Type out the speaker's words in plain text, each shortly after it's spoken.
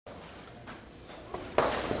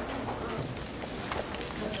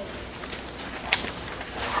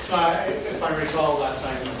So if I recall last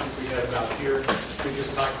time, I think we had about here, we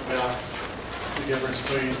just talked about the difference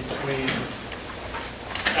between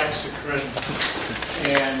exocrine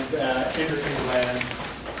and endocrine gland.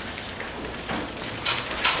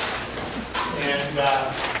 And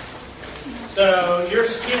so your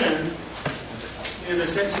skin is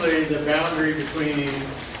essentially the boundary between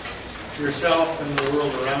yourself and the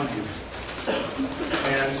world around you.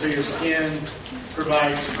 And so your skin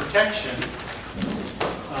provides protection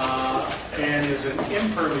and is an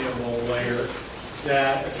impermeable layer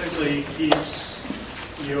that essentially keeps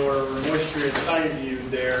your moisture inside of you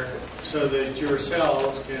there so that your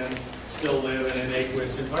cells can still live in an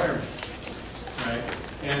aqueous environment. Right?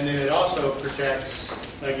 And then it also protects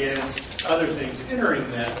against other things entering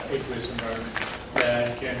that aqueous environment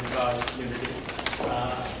that can cause significant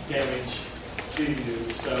damage to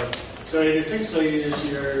you. So it essentially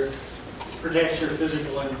protects your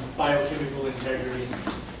physical and biochemical integrity,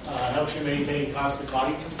 helps you maintain constant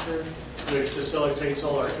body temperature, which facilitates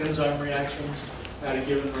all our enzyme reactions at a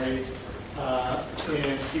given rate,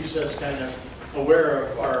 and keeps us kind of aware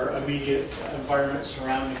of our immediate environment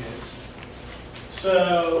surrounding us.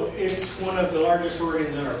 So it's one of the largest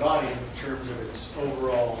organs in our body in terms of its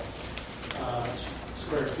overall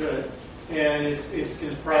square foot. And it's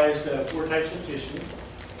comprised of 4 types of tissue,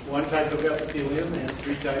 1 type of epithelium, and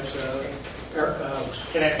 3 types of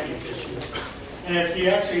connective tissue. And if you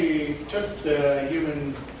actually took the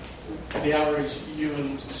average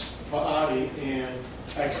human body and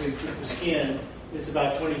actually took the skin, it's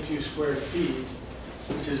about 22 square feet,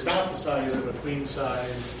 which is about the size of a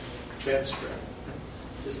queen-size bedspread.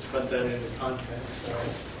 Just to put that into context.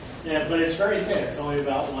 But it's very thin. It's only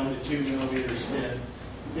about 1 to 2 millimeters thin.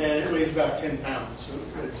 And it weighs about 10 pounds. So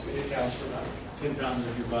it accounts for about 10 pounds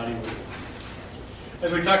of your body weight.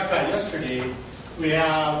 As we talked about yesterday, we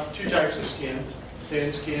have 2 types of skin,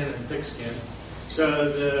 thin skin and thick skin.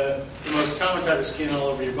 So the most common type of skin all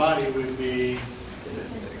over your body would be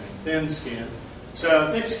thin skin.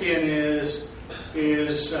 So thick skin is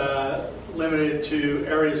limited to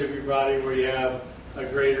areas of your body where you have a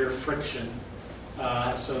greater friction.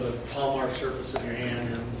 So the palmar surface of your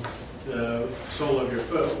hand and the sole of your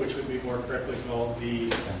foot, which would be more correctly called the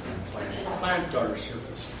plantar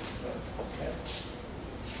surface. Okay.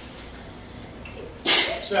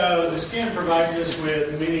 So the skin provides us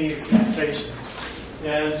with many sensations.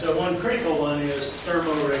 And so one critical one is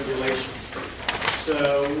thermoregulation.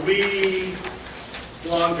 So we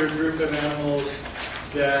belong to a group of animals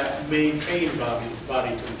that maintain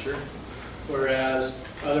body temperature, whereas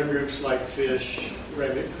other groups like fish,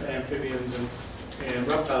 amphibians, and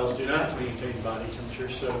reptiles do not maintain body temperature,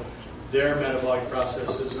 so their metabolic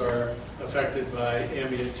processes are affected by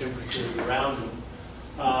ambient temperatures around them.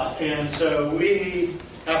 And so we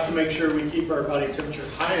have to make sure we keep our body temperature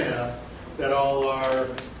high enough that all our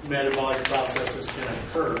metabolic processes can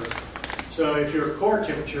occur. So if your core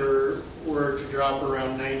temperature were to drop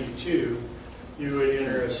around 92, you would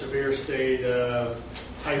enter a severe state of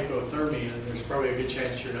hypothermia, and there's probably a good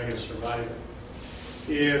chance you're not going to survive it.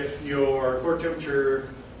 If your core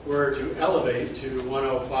temperature were to elevate to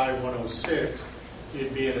 105, 106,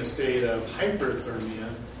 you'd be in a state of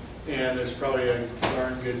hyperthermia, and there's probably a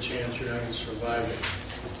darn good chance you're not going to survive it.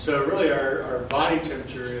 So really our body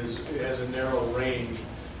temperature has a narrow range,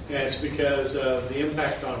 and it's because of the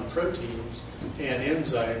impact on proteins and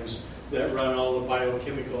enzymes that run all the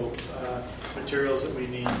biochemical materials that we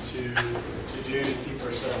need to do to keep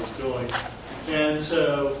ourselves going. And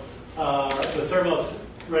so the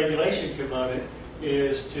thermoregulation component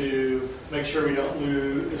is to make sure we don't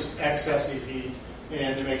lose excessive heat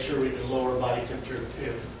and to make sure we can lower body temperature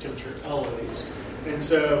if temperature elevates. And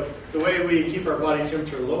so the way we keep our body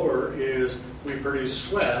temperature lower is we produce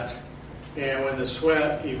sweat, and when the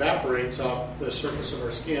sweat evaporates off the surface of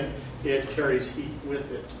our skin, it carries heat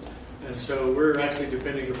with it. And so we're actually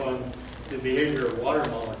depending upon the behavior of water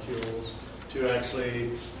molecules to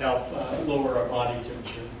actually help lower our body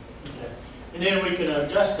temperature. Okay. And then we can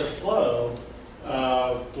adjust the flow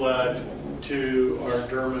of blood to our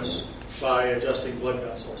dermis by adjusting blood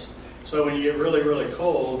vessels. So when you get really, really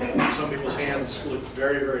cold, some people's hands look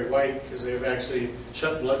very, very white because they've actually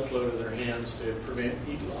shut blood flow to their hands to prevent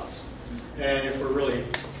heat loss. And if we're really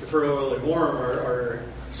warm, our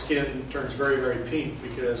skin turns very, very pink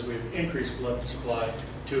because we've increased blood supply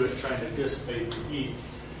to it, trying to dissipate the heat.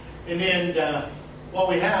 And then what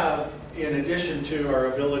we have, in addition to our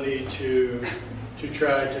ability to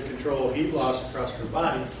try to control heat loss across our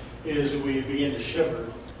body, is we begin to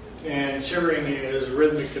shiver. And shivering is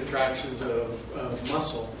rhythmic contractions of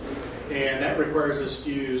muscle, and that requires us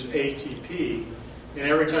to use ATP. And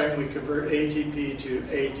every time we convert ATP to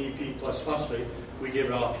ADP plus phosphate, we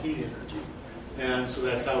give off heat energy. And so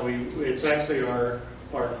that's how it's actually our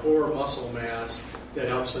core muscle mass that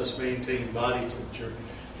helps us maintain body temperature.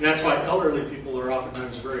 And that's why elderly people are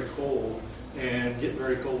oftentimes very cold and get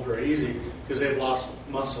very cold very easy, because they've lost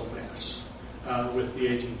muscle mass with the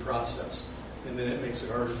aging process. And then it makes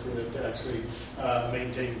it harder for them to actually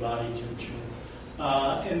maintain body temperature.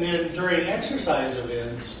 And then during exercise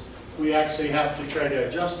events, we actually have to try to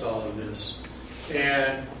adjust all of this.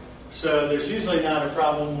 And so there's usually not a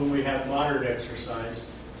problem when we have moderate exercise,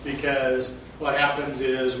 because what happens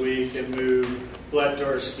is we can move blood to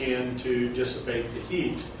our skin to dissipate the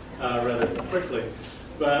heat rather quickly.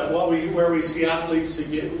 But where we see athletes that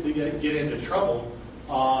get into trouble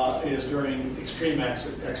is during extreme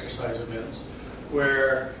exercise events,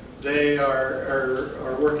 where they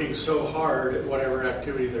are working so hard at whatever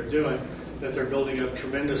activity they're doing that they're building up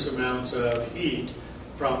tremendous amounts of heat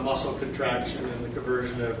from muscle contraction and the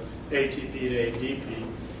conversion of ATP to ADP.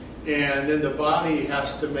 And then the body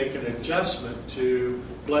has to make an adjustment to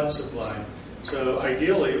blood supply. So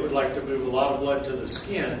ideally, it would like to move a lot of blood to the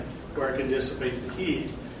skin where it can dissipate the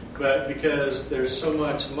heat. But because there's so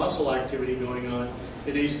much muscle activity going on,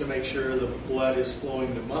 it needs to make sure the blood is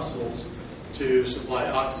flowing to muscles to supply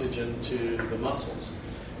oxygen to the muscles.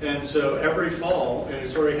 And so every fall, and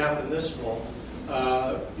it's already happened this fall,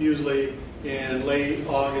 usually in late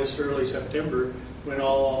August, early September, when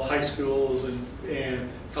all high schools and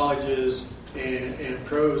colleges and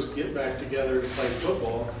pros get back together to play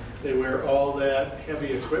football, they wear all that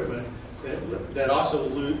heavy equipment that also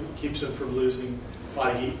keeps them from losing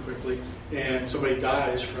body heat quickly, and somebody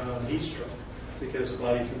dies from heat stroke because the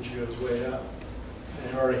body temperature goes way up. And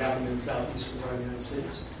it already happened in southeastern United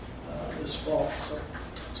States this fall.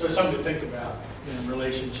 So it's something to think about in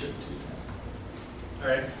relationship to that. All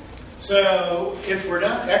right. So if we're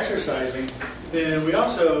not exercising, then we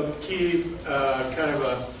also keep kind of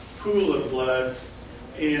a pool of blood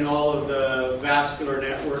in all of the vascular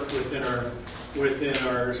network within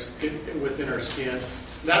our skin.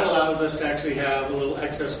 That allows us to actually have a little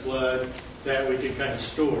excess blood that we can kind of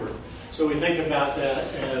store. So we think about that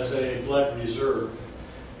as a blood reserve.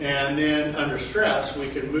 And then under stress, we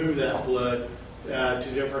can move that blood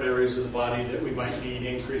to different areas of the body that we might need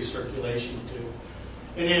increased circulation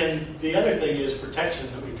to. And then the other thing is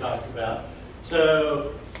protection that we talked about.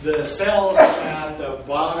 So the cells at the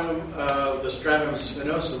bottom of the stratum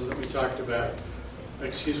spinosum that we talked about,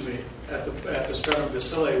 at the stratum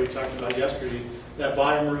bacilli we talked about yesterday, that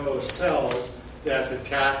bottom row of cells that's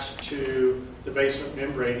attached to the basement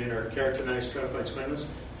membrane in our keratinized stratified squamous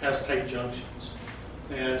has tight junctions.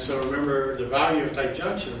 And so remember, the value of tight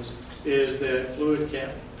junctions is that fluid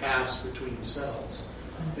can't pass between cells.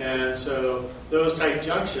 And so those tight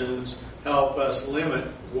junctions help us limit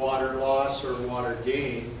water loss or water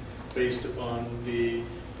gain based upon the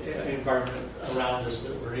environment around us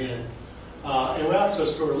that we're in. And we also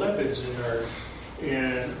store lipids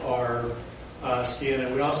in our skin,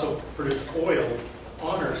 and we also produce oil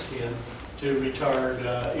on our skin to retard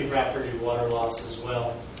evaporative water loss as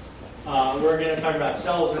well. We're going to talk about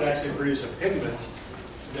cells that actually produce a pigment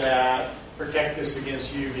that protect us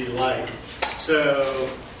against UV light. So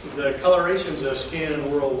the colorations of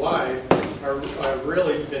skin worldwide have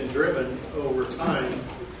really been driven over time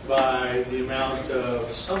by the amount of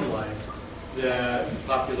sunlight that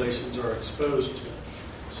populations are exposed to.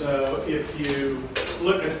 So if you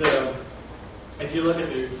look at the globe and you look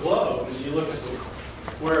at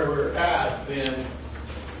where we're at, then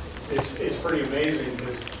it's pretty amazing,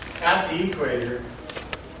 because at the equator,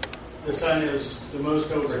 the sun is the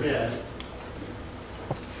most overhead.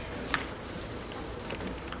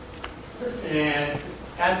 And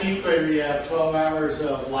at the equator, you have 12 hours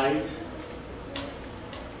of light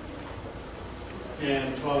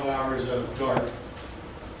and 12 hours of dark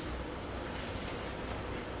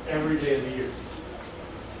every day of the year.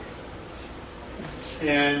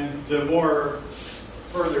 And the more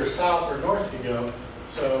further south or north you go,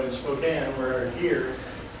 so in Spokane, we're here,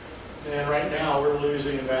 and right now we're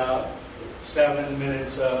losing about 7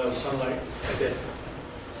 minutes of sunlight a day.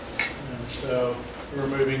 And so we're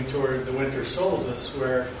moving toward the winter solstice,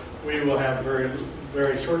 where we will have very,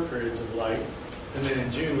 very short periods of light, and then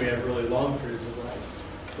in June we have really long periods of light.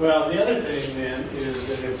 Well, the other thing then is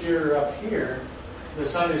that if you're up here, the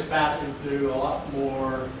sun is passing through a lot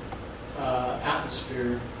more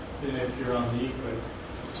atmosphere than if you're on the equator.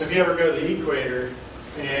 So if you ever go to the equator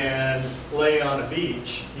and lay on a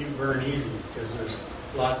beach, you burn easy, because there's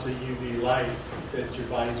lots of UV light that your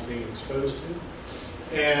body's being exposed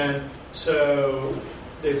to. And so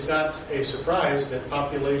it's not a surprise that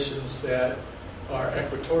populations that are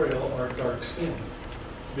equatorial or dark skinned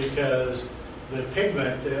because the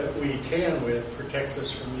pigment that we tan with protects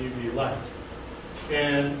us from UV light.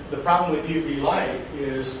 And the problem with UV light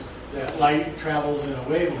is that light travels in a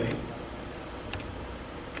wavelength.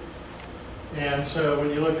 And so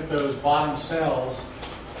when you look at those bottom cells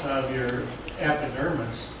of your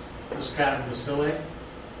epidermis, the stratum bacilli,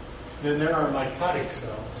 then there are mitotic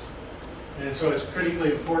cells. And so it's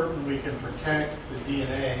critically important we can protect the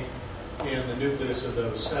DNA in the nucleus of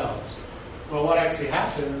those cells. Well, what actually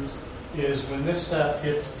happens is when this stuff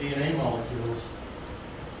hits DNA molecules,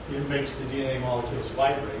 it makes the DNA molecules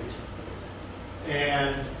vibrate.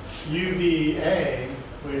 And UVA,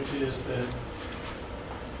 which is the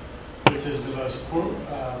most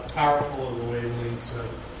powerful of the wavelengths of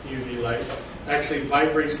UV light, actually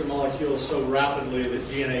vibrates the molecules so rapidly that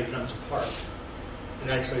DNA comes apart.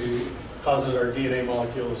 And actually causes our DNA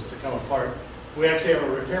molecules to come apart. We actually have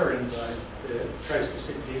a repair enzyme that tries to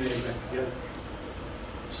stick DNA back together.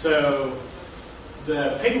 So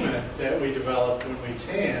the pigment that we develop when we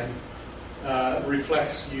tan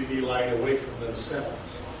reflects UV light away from those cells.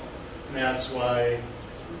 And that's why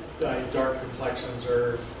dark complexions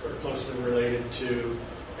are closely related to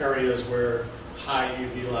areas where high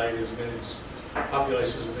UV light has been,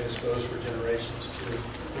 populations have been exposed for generations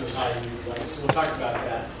to those high UV lights. So we'll talk about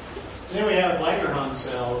that. And then we have Langerhans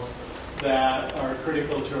cells that are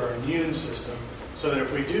critical to our immune system, so that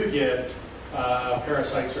if we do get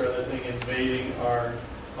parasites or other thing invading our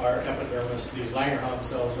epidermis, these Langerhans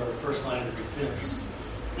cells are the first line of defense.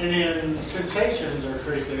 And then sensations are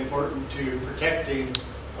critically important to protecting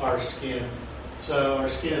our skin. So our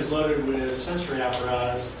skin is loaded with sensory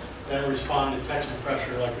apparatus that respond to touch and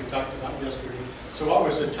pressure like we talked about yesterday. So what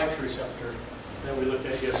was the touch receptor that we looked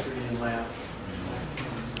at yesterday in lab?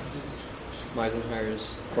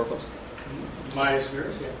 Mesenter's corpus.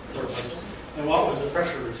 Mesenter's, yeah, corpus. And what was the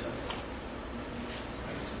pressure receptor?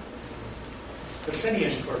 The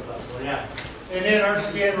Pacinian corpuscle, yeah. And then our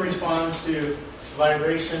skin responds to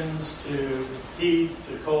vibrations, to heat,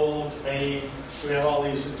 to cold, to pain. We have all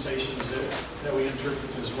these sensations that we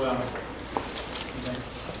interpret as well. Okay.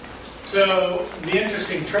 So the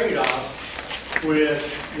interesting trade-off with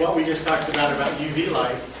what we just talked about UV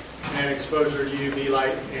light and exposure to UV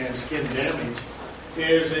light and skin damage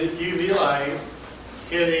is that UV light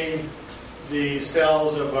hitting the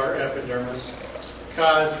cells of our epidermis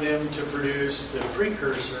cause them to produce the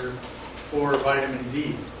precursor for vitamin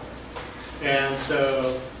D. And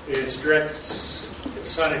so it's direct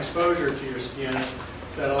sun exposure to your skin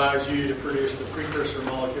that allows you to produce the precursor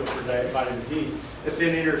molecule for vitamin D. It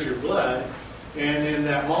then enters your blood, and then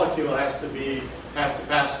that molecule has to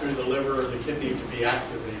pass through the liver or the kidney to be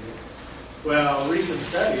activated. Well, recent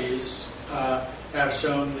studies have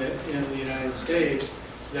shown that in the United States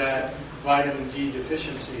that vitamin D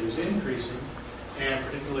deficiency is increasing, and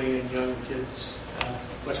particularly in young kids,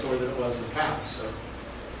 much more than it was in the past. So,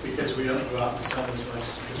 because we don't go out in the sun as much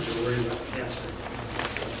because we're worried about cancer.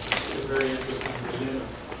 So it's very interesting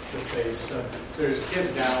to face. So there's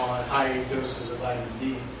kids now on high doses of vitamin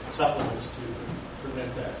D supplements to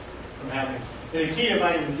prevent that from happening. And the key to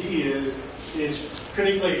vitamin D is it's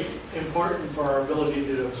critically important for our ability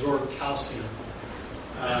to absorb calcium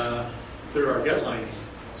through our gut lining.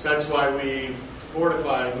 So that's why we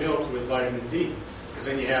fortify milk with vitamin D, because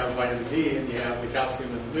then you have vitamin D and you have the calcium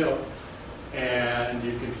in the milk, and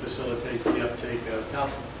you can facilitate the uptake of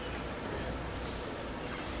calcium.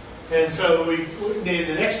 And so in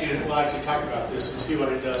the next unit, we'll actually talk about this and see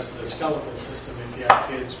what it does to the skeletal system if you have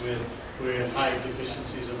kids with high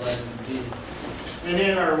deficiencies of vitamin D. And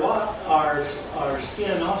then our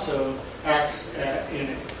skin also acts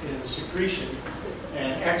in secretion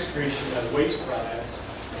and excretion of waste products.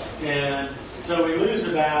 And so we lose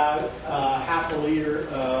about half a liter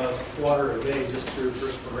of water a day just through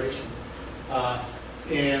perspiration.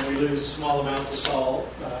 And we lose small amounts of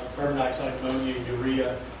salt, carbon dioxide, ammonia,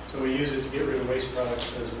 urea. So we use it to get rid of waste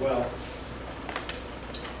products as well.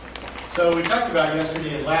 So we talked about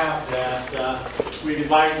yesterday in lab that we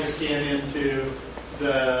divide the skin into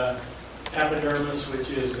the epidermis, which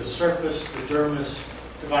is the surface, the dermis,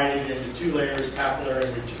 divided into two layers, papillary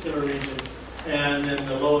and reticular region, and then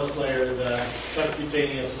the lowest layer, the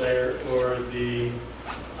subcutaneous layer, or the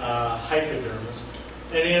hypodermis.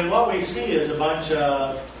 And then what we see is a bunch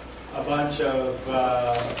of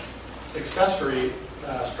accessory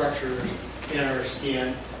structures in our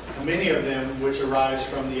skin, many of them which arise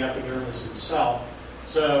from the epidermis itself.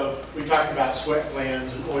 So we talked about sweat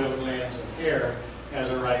glands and oil glands and hair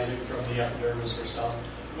as arising from the epidermis herself.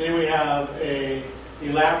 And then we have a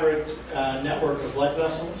elaborate network of blood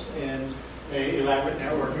vessels, and an elaborate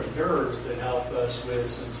network of nerves that help us with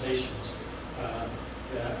sensations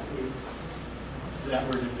that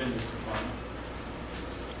we're dependent upon.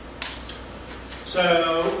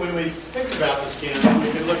 So when we think about the skin,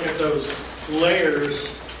 we can look at those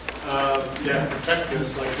layers that protect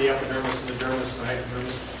us, like the epidermis and the dermis and the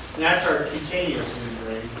hypodermis. And that's our cutaneous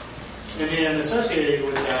membrane. And then associated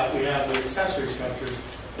with that, we have the accessory structures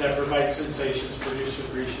that provide sensations, produce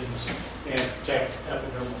secretions, and protect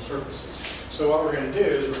epidermal surfaces. So what we're going to do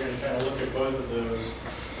is we're going to kind of look at both of those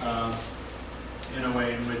in a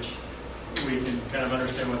way in which we can kind of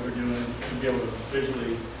understand what they're doing and be able to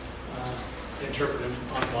visually interpret them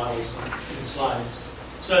on models in slides.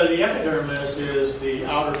 So the epidermis is the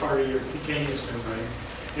outer part of your cutaneous membrane,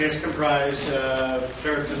 and it's comprised of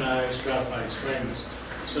keratinized stratified squamous.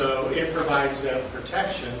 So it provides that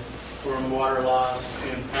protection from water loss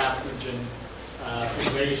and pathogen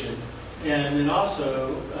invasion, and then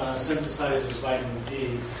also synthesizes vitamin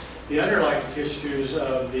D. The underlying tissues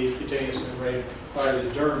of the cutaneous membrane are the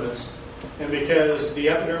dermis, and because the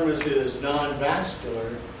epidermis is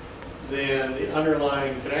non-vascular, then the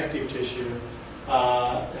underlying connective tissue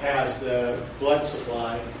has the blood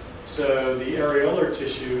supply. So the areolar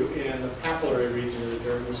tissue in the papillary region of the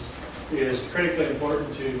dermis is critically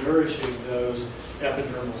important to nourishing those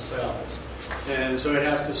epidermal cells. And so it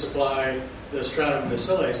has to supply the stratum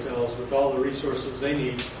bacilli cells with all the resources they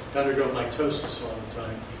need to undergo mitosis all the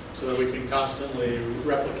time, so that we can constantly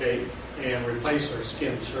replicate and replace our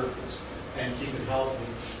skin surface and keep it healthy.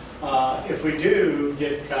 If we do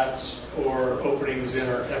get cuts or openings in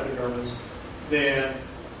our epidermis, then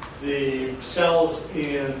the cells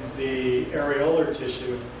in the areolar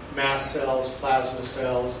tissue, mast cells, plasma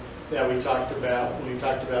cells, that we talked about when we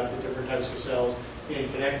talked about the different types of cells in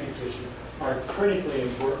connective tissue, are critically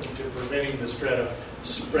important to preventing the spread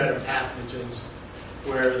of pathogens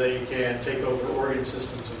where they can take over organ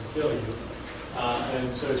systems and kill you.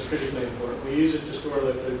 And so it's critically important. We use it to store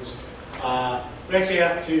lipids. We actually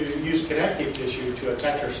have to use connective tissue to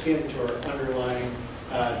attach our skin to our underlying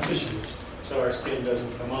tissues, so our skin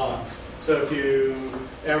doesn't come off. So if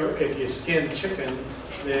you skin chicken,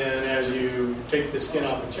 then as you take the skin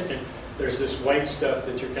off the chicken, there's this white stuff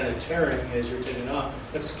that you're kind of tearing as you're taking it off.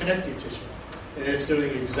 That's connective tissue. And it's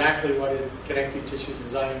doing exactly what connective tissue is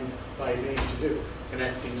designed by name to do,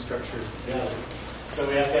 connecting structures together. So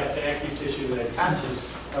we have to have connective tissue that attaches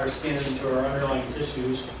our skin to our underlying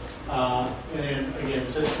tissues. And then, again,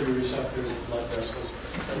 sensory receptors, blood vessels,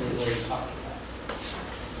 that we've already talked about.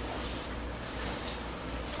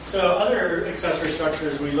 So other accessory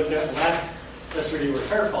structures we look at in lab yesterday were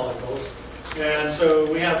hair follicles. And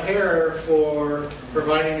so we have hair for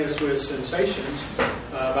providing us with sensations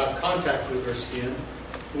about contact with our skin.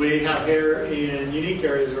 We have hair in unique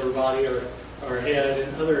areas of our body, our head,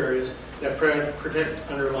 and other areas that protect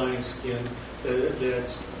underlying skin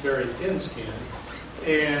that's very thin skin.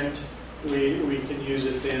 And we can use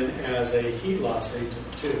it then as a heat loss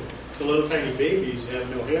agent too. So little tiny babies have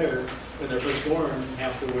no hair when they're first born,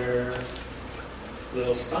 have to wear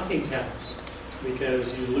little stocking caps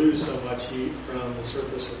because you lose so much heat from the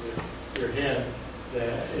surface of your head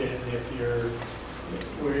that, and if you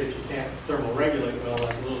can't thermoregulate well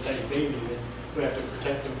like a little tiny baby, then we have to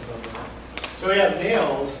protect them from that. So we have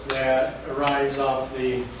nails that arise off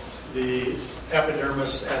the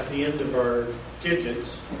epidermis at the end of our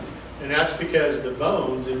digits, and that's because the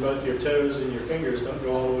bones in both your toes and your fingers don't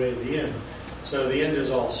go all the way to the end. So the end is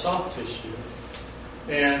all soft tissue.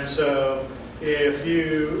 And so if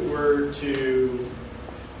you were to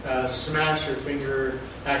smash your finger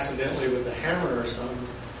accidentally with a hammer or something,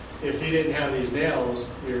 if you didn't have these nails,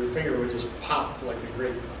 your finger would just pop like a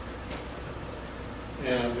grape.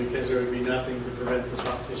 And because there would be nothing to prevent the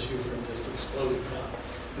soft tissue from just exploding out.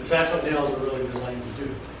 And so that's what nails are really designed to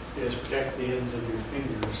do, is protect the ends of your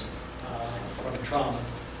fingers from trauma.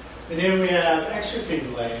 And then we have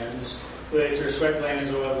exudative glands, which are sweat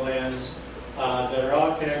glands, oil glands, that are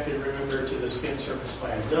all connected, remember, to the skin surface by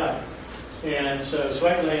a duct. And so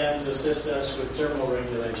sweat glands assist us with thermal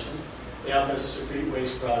regulation. They help us secrete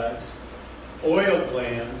waste products. Oil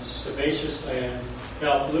glands, sebaceous glands,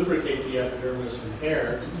 help lubricate the epidermis and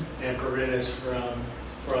hair and prevent us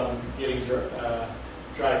from getting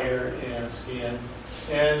dry hair and skin.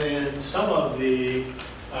 And then some of the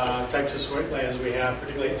types of sweat glands we have,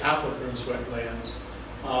 particularly apocrine sweat glands,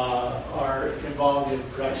 are involved in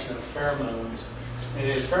production of pheromones. And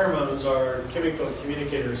then pheromones are chemical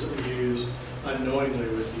communicators that we use unknowingly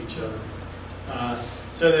with each other.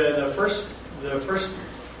 So the first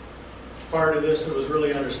part of this that was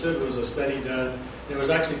really understood was a study done. It was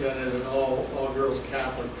actually done at an all-girls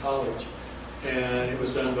Catholic college. and it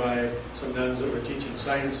was done by some nuns that were teaching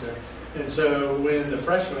science there. And so when the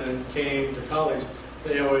freshmen came to college,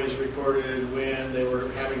 they always recorded when they were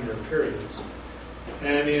having their periods.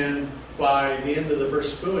 And by the end of the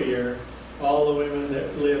first school year, all the women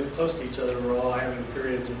that lived close to each other were all having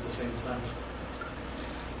periods at the same time.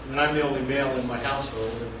 And I'm the only male in my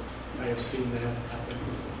household, and I have seen that happen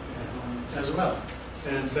at home as well.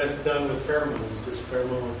 And so that's done with pheromones, just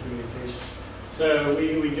pheromone communication. So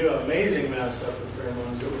we do an amazing amount of stuff with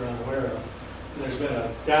pheromones that we're unaware of. And there's been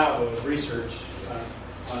a gob of research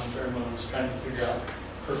on pheromones, trying to figure out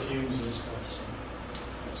perfumes and stuff.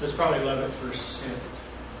 So it's probably love at first scent.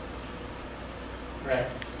 Right.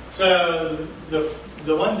 So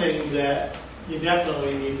the one thing that you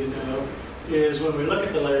definitely need to know is when we look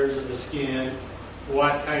at the layers of the skin,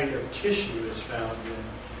 what kind of tissue is found in.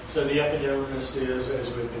 So the epidermis is,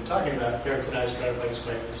 as we've been talking about, keratinized stratified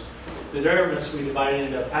squamous. The dermis we divide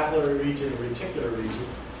into papillary region and reticular region.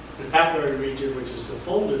 The papillary region, which is the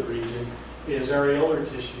folded region, is areolar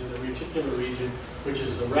tissue. The reticular region, which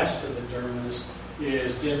is the rest of the dermis,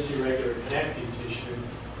 is dense irregular connecting tissue.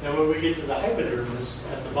 And when we get to the hypodermis,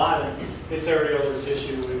 at the bottom, it's areolar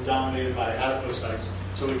tissue dominated by adipocytes.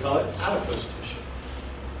 So we call it adipose tissue.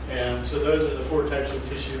 And so those are the four types of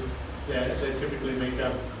tissue that typically make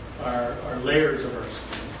up our layers of our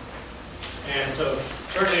skin. And so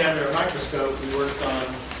certainly under a microscope, we worked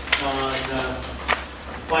on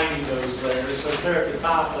finding those layers. So there at the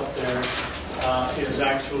top up there is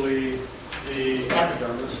actually the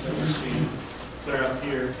epidermis that we're seeing clear up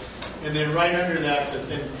here. And then right under that's a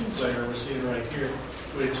thin layer we're seeing right here,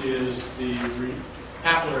 which is the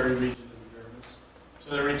papillary region of the dermis. So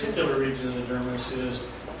the reticular region of the dermis is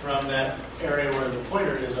from that area where the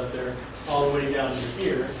pointer is up there all the way down to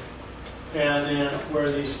here. And then where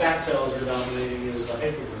these fat cells are dominating is the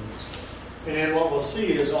hypodermis. And then what we'll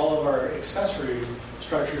see is all of our accessory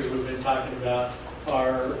structures we've been talking about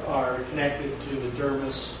are connected to the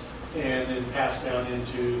dermis and then passed down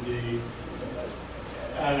into the,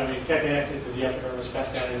 connected to the epidermis,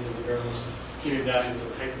 passed down into the dermis, even down into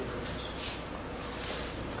the hypodermis.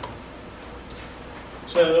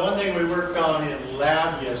 So the one thing we worked on in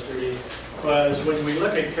lab yesterday was when we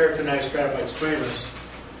look at keratinized stratified squamous,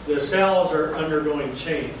 the cells are undergoing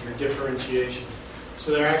change or differentiation.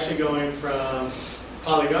 So they're actually going from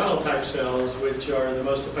polygonal type cells, which are the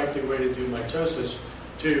most effective way to do mitosis,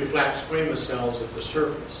 to flat squamous cells at the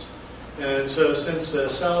surface. And so since the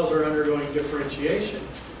cells are undergoing differentiation,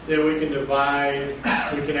 then we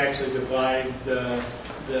can actually divide the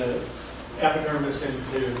epidermis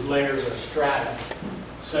into layers or strata.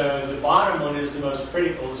 So the bottom one is the most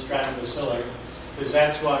critical, the stratum bacilli, because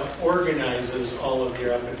that's what organizes all of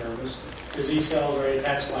your epidermis, because these cells are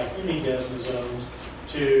attached like any desmosomes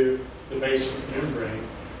to the basement membrane.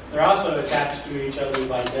 They're also attached to each other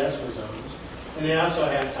by desmosomes, and they also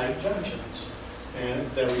have tight junctions and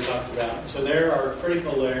that we talked about. So they're our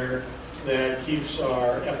critical layer that keeps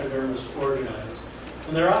our epidermis organized.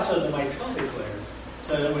 And they're also the mitotic layer,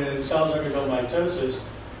 so that when cells undergo mitosis,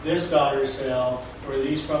 this daughter cell, where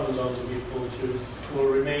these chromosomes will be pulled to, will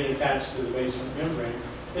remain attached to the basement membrane.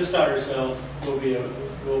 This daughter cell will be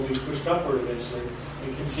pushed upward eventually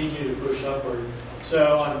and continue to push upward.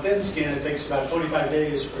 So on thin skin, it takes about 25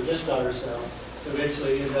 days for this daughter cell to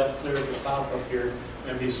eventually end up clear at the top up here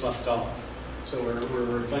and be sloughed off. So we're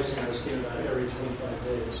replacing our skin about every 25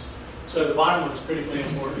 days. So the bottom one's critically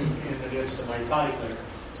important, and then it's the mitotic layer.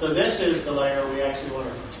 So this is the layer we actually want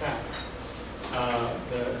to protect.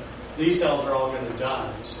 These cells are all going to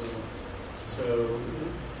die, so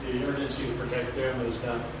the urgency to protect them is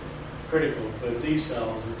not critical. But these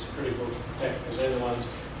cells, it's critical to protect because they're the ones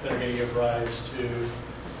that are going to give rise to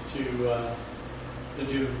the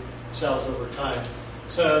new cells over time.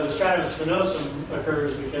 So the stratum spinosum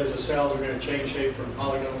occurs because the cells are going to change shape from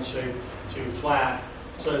polygonal shape to flat.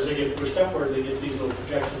 So as they get pushed upward, they get these little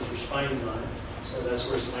projections or spines on it. So that's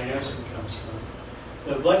where spinosum comes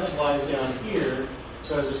from. The blood supply is down here.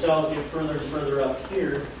 So as the cells get further and further up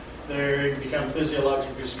here, they become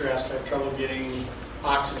physiologically stressed, have trouble getting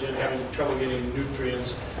oxygen, having trouble getting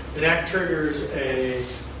nutrients. And that triggers a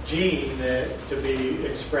gene to be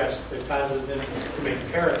expressed that causes them to make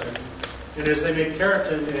keratin. And as they make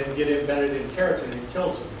keratin and get embedded in keratin, it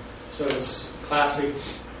kills them. So it's classic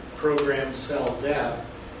programmed cell death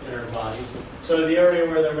in our body. So the area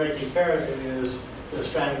where they're making keratin is the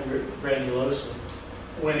stratum granulosum.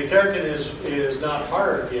 When the keratin is not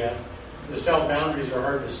hard yet, the cell boundaries are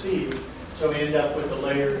hard to see, so we end up with a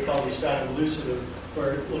layer called the stratum lucidum,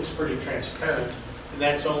 where it looks pretty transparent, and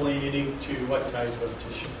that's only unique to what type of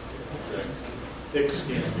tissue? Thick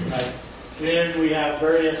skin, right? Then we have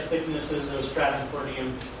various thicknesses of stratum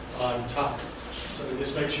corneum on top. So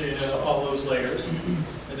just make sure you know all those layers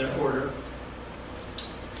in their order.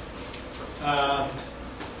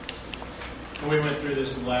 We went through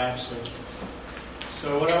this in lab,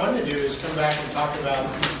 so what I want to do is come back and talk about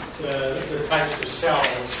the types of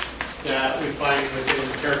cells that we find within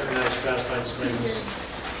keratinized stratified squamous.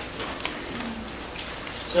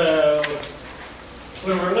 So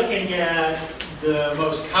when we're looking at the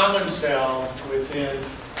most common cell within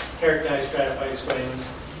keratinized stratified squamous,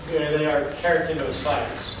 they are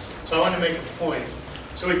keratinocytes. So I want to make a point.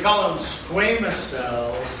 So we call them squamous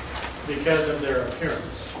cells because of their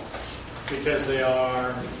appearance, because they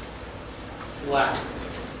are flat.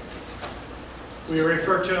 We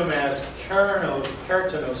refer to them as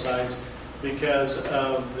keratinocytes because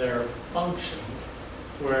of their function,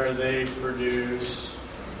 where they produce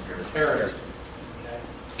keratin. Okay?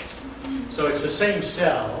 So it's the same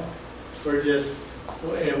cell. We're just,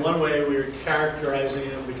 in one way, we're characterizing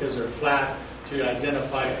them because they're flat to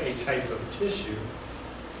identify a type of tissue.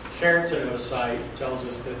 Keratinocyte tells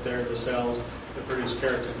us that they're the cells that produce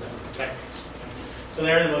keratin that protect us. So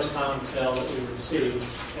they're the most common cell that we would see,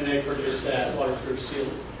 and they produce that waterproof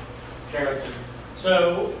sealed keratin.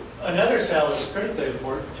 So another cell that's critically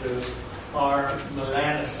important to us are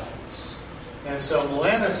melanocytes. And so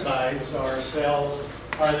melanocytes are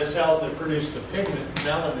the cells that produce the pigment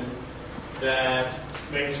melanin that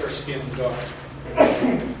makes our skin dark.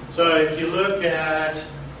 So if you look at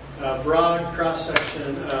a broad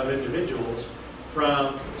cross-section of individuals,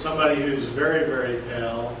 from somebody who's very, very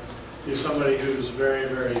pale to somebody who's very,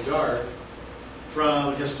 very dark,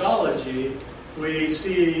 from histology, we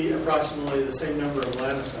see approximately the same number of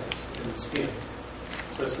melanocytes in the skin.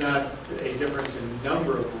 So it's not a difference in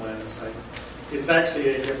number of melanocytes. It's actually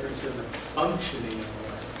a difference in the functioning of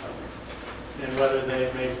melanocytes and whether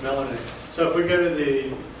they make melanin. So if we go to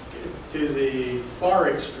the far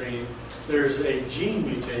extreme, there's a gene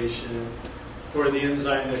mutation for the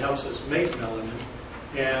enzyme that helps us make melanin,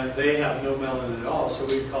 and they have no melanin at all, so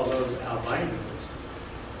we call those albinos.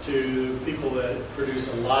 To people that produce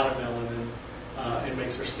a lot of melanin, it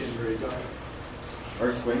makes their skin very dark.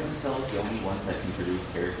 Are squamous cells the only ones that can produce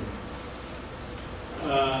keratin?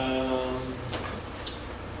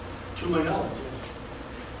 To my knowledge, yes.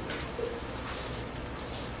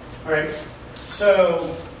 All right,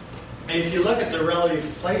 so if you look at the relative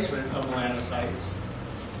placement of melanocytes,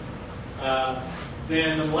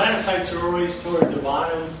 then the melanocytes are always toward the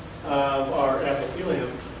bottom of our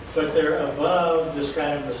epithelium, but they're above the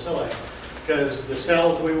stratum bacilli, because the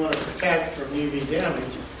cells we want to protect from UV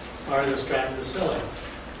damage are the stratum bacilli.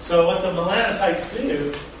 So what the melanocytes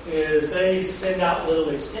do is they send out little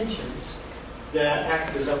extensions that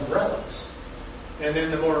act as umbrellas. And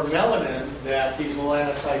then the more melanin that these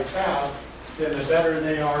melanocytes have, then the better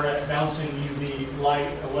they are at bouncing UV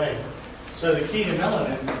light away. So the key to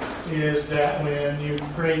melanin is that when you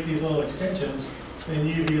create these little extensions, then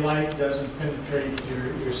UV light doesn't penetrate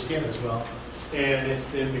your skin as well. And it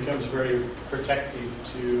then becomes very protective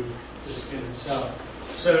to the skin itself.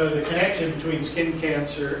 So the connection between skin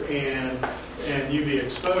cancer and UV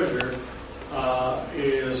exposure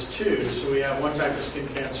is two. So we have one type of skin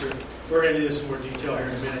cancer. We're going to do this in more detail here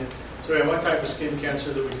in a minute. So we have one type of skin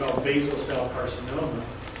cancer that we call basal cell carcinoma.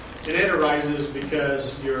 And it arises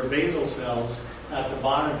because your basal cells at the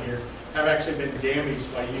bottom here have actually been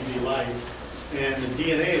damaged by UV light, and the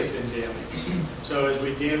DNA has been damaged. So as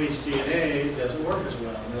we damage DNA, it doesn't work as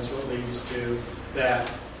well, and that's what leads to that.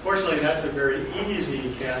 Fortunately, that's a very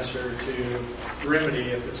easy cancer to remedy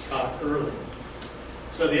if it's caught early.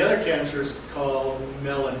 So the other cancer is called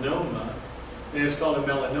melanoma, and it's called a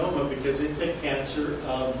melanoma because it's a cancer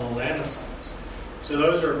of melanocytes. So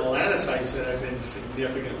those are melanocytes that have been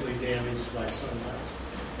significantly damaged by sunlight.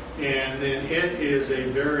 And then it is a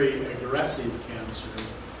very aggressive cancer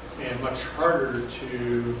and much harder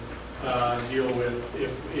to deal with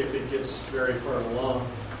if it gets very far along,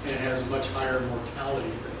 and it has a much higher mortality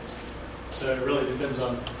rate. So it really depends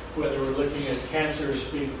on whether we're looking at cancers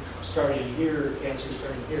starting here or cancer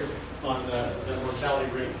starting here on the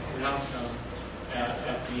mortality rate and outcome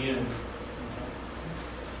at the end.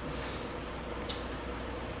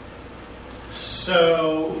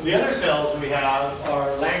 So the other cells we have are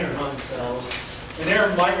Langerhans cells, and they're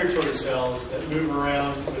migratory cells that move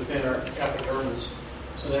around within our epidermis.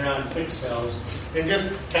 So they're not fixed cells. And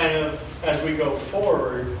just kind of as we go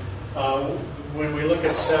forward, when we look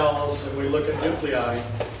at cells and we look at nuclei,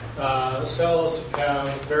 cells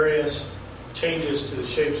have various changes to the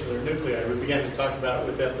shapes of their nuclei. We began to talk about it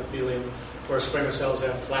with epithelium, where squamous cells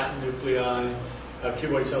have flattened nuclei,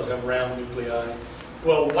 cuboid cells have round nuclei.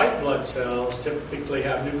 Well, white blood cells typically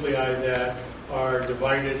have nuclei that are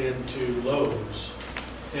divided into lobes.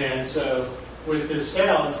 And so with this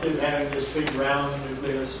cell, instead of having this big round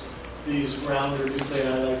nucleus, these rounder nuclei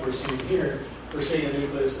like we're seeing here, we're seeing a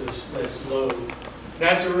nucleus that's lobe.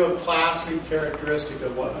 That's a real classic characteristic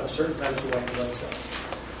of certain types of white blood cells.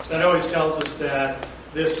 So that always tells us that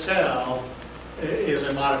this cell is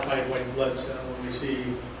a modified white blood cell when we see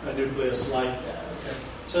a nucleus like that. Okay?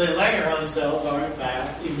 So the Langerhans cells are in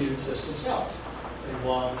fact immune system cells. They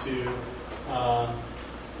belong to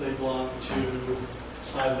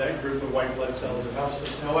that group of white blood cells that helps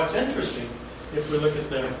us. Now, what's interesting, if we look at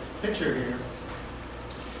the picture here,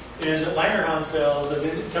 is that Langerhans cells that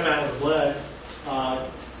didn't come out of the blood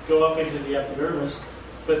go up into the epidermis,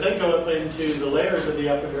 but they go up into the layers of the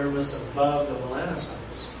epidermis above the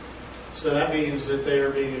melanocytes. So that means that they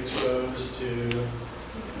are being exposed to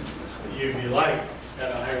UV light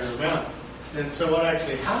at a higher amount. And so what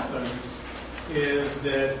actually happens is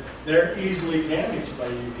that they're easily damaged by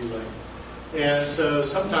UV light. And so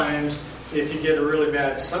sometimes if you get a really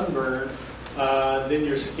bad sunburn, then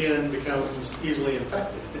your skin becomes easily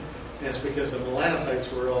infected. And it's because the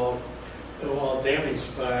melanocytes were all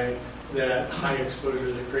damaged by that high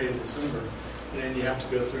exposure that created the sunburn. And then you have to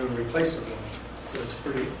go through and replace them. So it's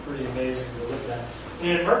pretty amazing to look at.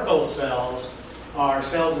 And Merkel cells are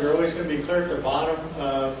cells that are always going to be clear at the bottom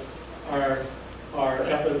of our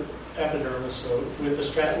epidermis, so within the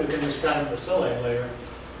stratum bacilli layer.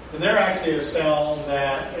 And they're actually a cell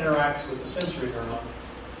that interacts with the sensory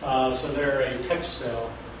neuron. So they're a touch cell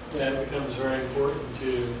that becomes very important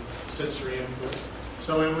to sensory input.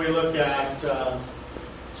 So when we look at,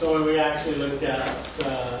 actually look at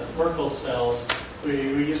Merkel cells, we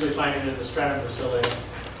usually find it in the stratum bacilli,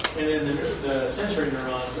 and then the sensory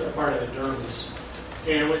neurons are part of the dermis.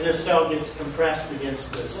 And when this cell gets compressed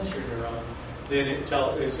against the sensory neuron, then it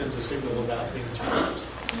sends a signal about being touched.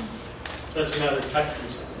 That's another touch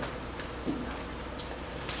receptor.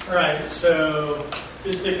 All right, so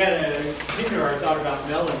just to kind of continue our thought about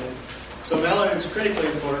melanin. So melanin is critically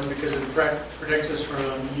important because it protects us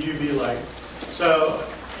from UV light. So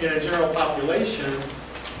in a general population,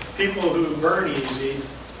 people who burn easy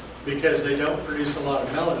because they don't produce a lot of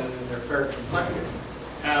melanin and they're fair complected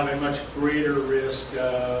have a much greater risk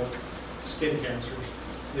of skin cancers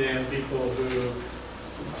than people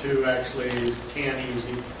who actually tan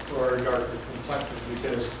easy or are darker complected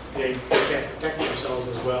because they can't protect themselves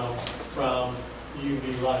as well from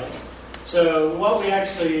UV light. So what we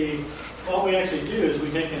actually do is we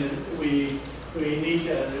need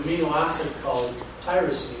an amino acid called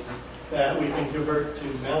tyrosine that we can convert to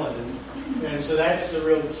melanin. And so that's the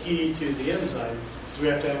real key to the enzyme. We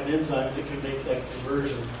have to have an enzyme that can make that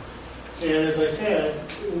conversion. And as I said,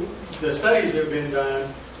 the studies that have been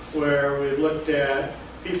done where we've looked at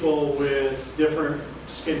people with different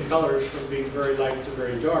skin colors from being very light to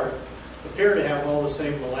very dark appear to have all the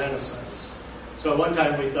same melanocytes. So at one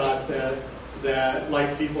time we thought that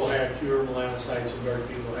light people had fewer melanocytes and dark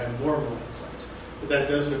people had more melanocytes. But that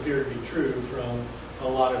doesn't appear to be true from a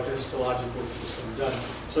lot of histological work that's been done.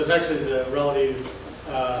 So it's actually the relative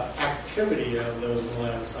activity of those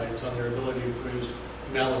melanocytes on their ability to produce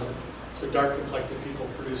melanin. So dark complected people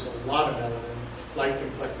produce a lot of melanin, light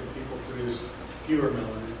complected people produce fewer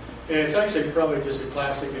melanin. And it's actually probably just a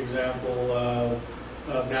classic example of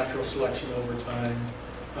natural selection over time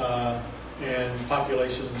and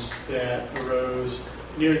populations that arose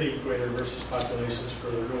near the equator versus populations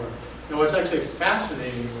further north. Now what's actually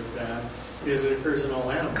fascinating with that is it occurs in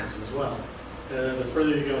all animals as well. The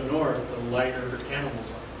further you go north, the lighter animals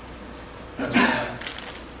are. That's why,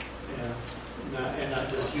 and not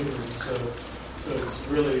just humans. So it's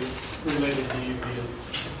really related to UV.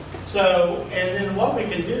 So, and then what we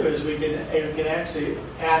can do is we can actually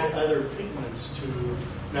add other pigments to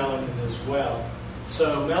melanin as well.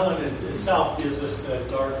 So melanin itself gives us the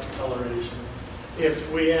dark coloration. If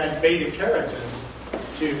we add beta carotene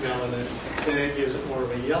to melanin, then it gives it more of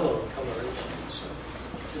a yellow coloration. So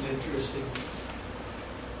it's an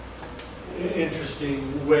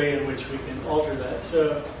interesting way in which we can alter that.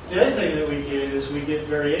 So the other thing that we get is we get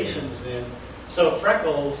variations in. So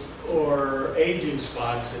freckles or aging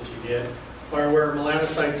spots that you get are where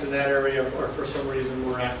melanocytes in that area are for some reason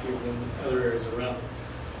more active than other areas around them.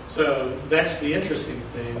 So that's the interesting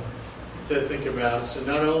thing to think about. So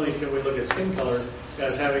not only can we look at skin color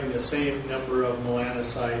as having the same number of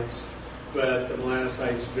melanocytes, but the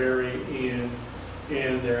melanocytes vary in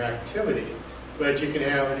their activity. But you can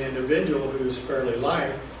have an individual who's fairly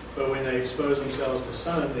light, but when they expose themselves to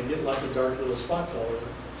sun, they get lots of dark little spots all over,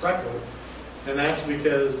 freckles. And that's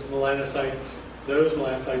because melanocytes those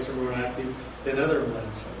melanocytes are more active than other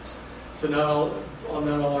melanocytes. So not all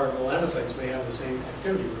our melanocytes may have the same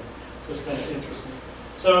activity rate. It's kind of interesting.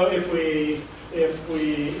 So if we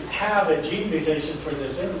have a gene mutation for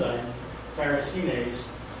this enzyme, tyrosinase,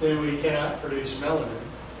 then we cannot produce melanin.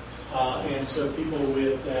 And so people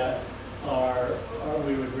with that are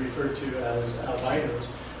we would refer to as albinos.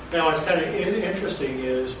 Now, what's kind of interesting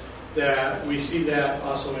is that we see that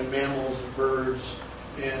also in mammals, birds,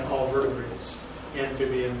 and all vertebrates,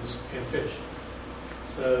 amphibians, and fish.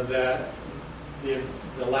 So that the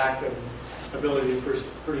lack of ability to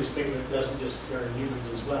produce pigment doesn't just occur in humans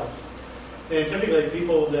as well. And typically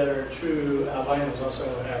people that are true albinos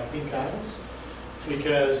also have pink eyes,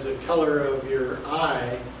 because the color of your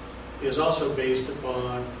eye is also based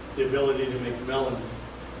upon the ability to make melanin.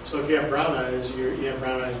 So if you have brown eyes, you have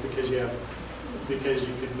brown eyes because you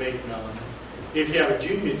can make melanin. If you have a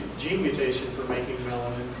gene mutation for making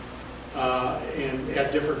melanin, and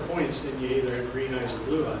at different points, then you either have green eyes or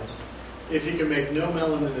blue eyes. If you can make no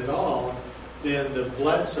melanin at all, then the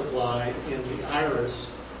blood supply in the iris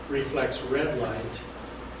reflects red light,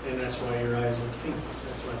 and that's why your eyes look pink.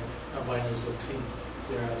 That's why albinos look pink.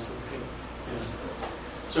 Their eyes look pink. Yeah.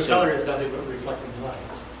 So color is nothing but reflecting light.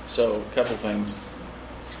 So, a couple things.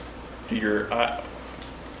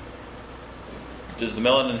 Does the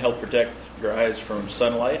melanin help protect your eyes from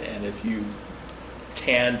sunlight? And if you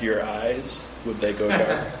tanned your eyes, would they go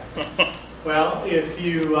dark? Well, if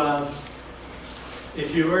you were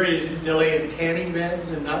to lay in tanning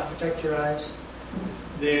beds and not protect your eyes,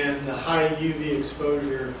 then the high UV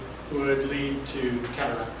exposure would lead to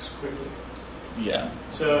cataracts quickly. Yeah.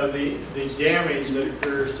 So the damage that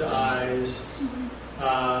occurs to eyes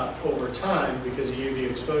over time because of UV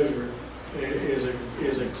exposure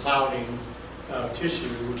is a clouding of tissue,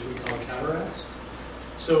 which we call cataracts.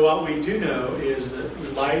 So what we do know is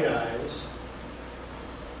that light eyes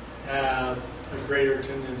have a greater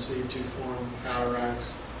tendency to form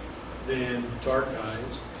cataracts than dark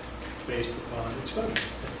eyes based upon exposure.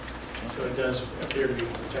 So it does appear to be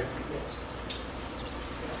protective.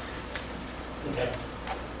 Okay.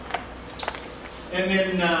 And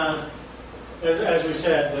then, as we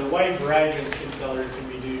said, the wide variety in skin color can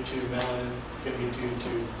be due to melanin, can be due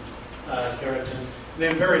to keratin. And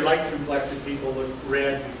then very light-complected people look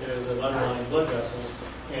red because of underlying blood vessels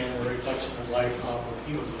and the reflection of light off of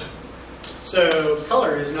hemoglobin. So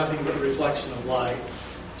color is nothing but reflection of light.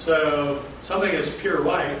 So something that's pure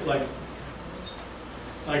white, like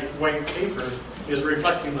white paper, is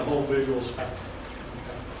reflecting the whole visual spectrum.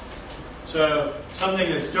 Okay. So something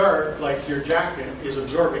that's dark, like your jacket, is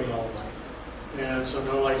absorbing all light, and so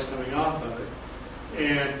no light's coming off of it.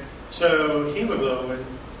 And so hemoglobin,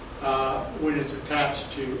 when it's attached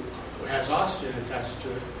to, has oxygen attached to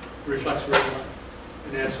it, reflects red light,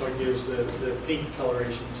 and that's what gives the pink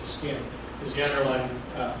coloration to skin. Is the underlying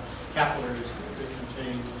capillaries that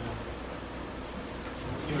contain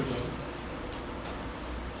hemoglobin.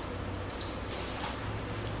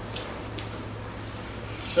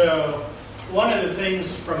 So one of the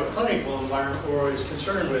things from a clinical environment we're always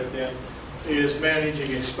concerned with then is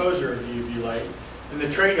managing exposure of UV light. And the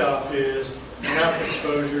trade-off is enough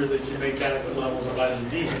exposure that you make adequate levels of vitamin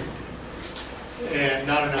D and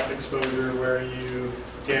not enough exposure where you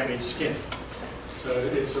damage skin. So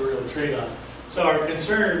it's a real trade-off. So our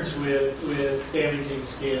concerns with damaging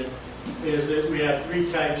skin is that we have three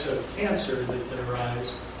types of cancer that can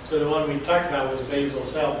arise. So the one we talked about was basal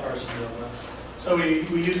cell carcinoma. So we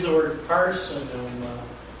use the word carcinoma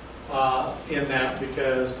in that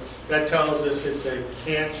because that tells us it's a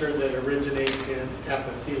cancer that originates in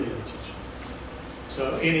epithelial tissue.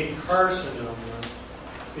 So any carcinoma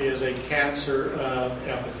is a cancer of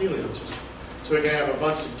epithelial tissue. So we can have a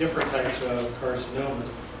bunch of different types of carcinomas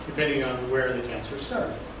depending on where the cancer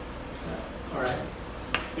started. All right.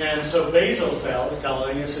 And so basal cell is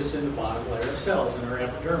telling us it's in the bottom layer of cells in our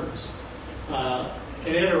epidermis.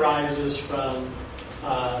 And it arises from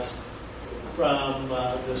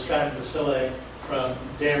the stratum bacilli from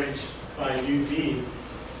damage by UV.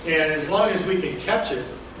 And as long as we can catch it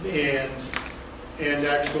and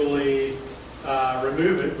actually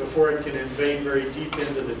remove it before it can invade very deep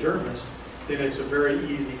into the dermis, then it's a very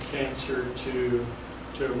easy cancer to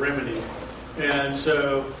remedy. And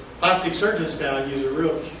so plastic surgeons now use a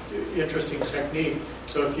real interesting technique.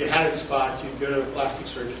 So if you had a spot, you'd go to a plastic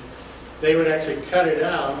surgeon. They would actually cut it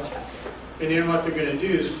out, and then what they're going to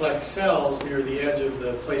do is collect cells near the edge of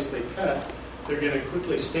the place they cut. They're going to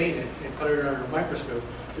quickly stain it and put it under a microscope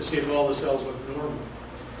to see if all the cells look normal.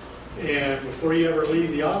 And before you ever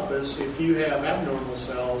leave the office, if you have abnormal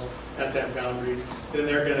cells at that boundary, then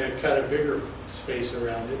they're going to cut a bigger space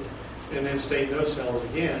around it. and then stain those cells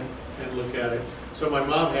again and look at it. So my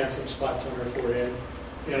mom had some spots on her forehead,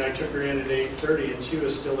 and I took her in at 8:30, and she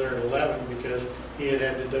was still there at 11 because he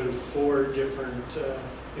had to do 4 different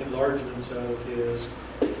enlargements of his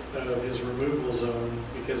removal zone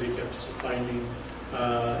because he kept finding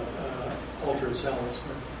altered cells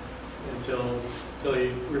until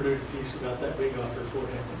he removed a piece about that big off her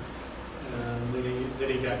forehead. Then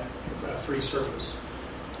he got a free surface.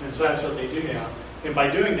 And so that's what they do now. And by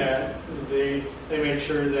doing that, they make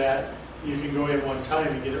sure that you can go in one time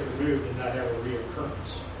and get it removed and not have a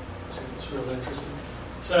reoccurrence. So it's real interesting.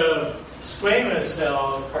 So squamous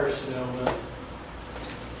cell carcinoma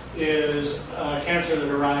is cancer that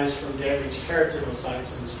arises from damaged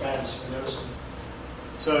keratinocytes in the stratum spinosum.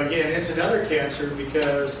 So again, it's another cancer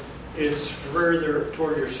because it's further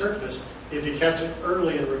toward your surface. If you catch it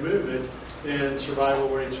early and remove it, then survival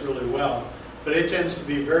rates really well. But it tends to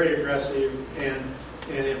be very aggressive and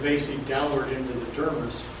invasive downward into the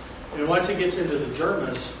dermis. And once it gets into the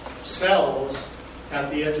dermis, cells at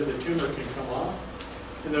the edge of the tumor can come off,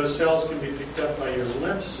 and those cells can be picked up by your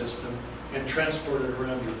lymph system and transported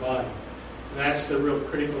around your body. And that's the real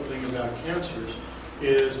critical thing about cancers,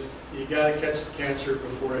 is you got to catch the cancer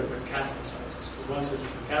before it metastasizes. Because once it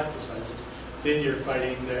metastasizes, then you're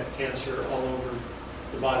fighting that cancer all over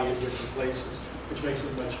the body in different places, which makes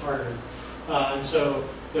it much harder. And so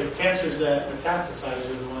the cancers that metastasize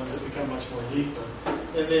are the ones that become much more lethal.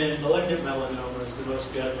 And then malignant melanoma is the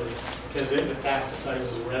most deadly because it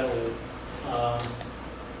metastasizes readily.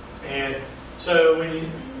 And so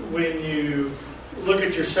when you look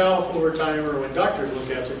at yourself over time, or when doctors look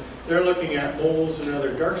at you, they're looking at moles and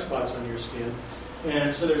other dark spots on your skin.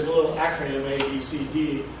 And so there's a little acronym,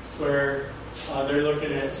 ABCD, where they're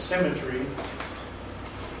looking at symmetry,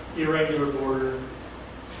 irregular border,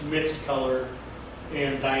 mixed color,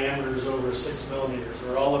 and diameters over 6 millimeters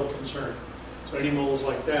are all of concern. So any moles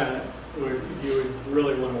like that, you would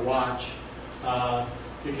really want to watch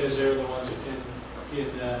because they're the ones that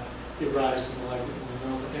can give rise to malignant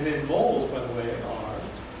melanoma. And then moles, by the way, are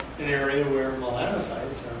an area where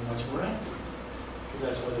melanocytes are much more active because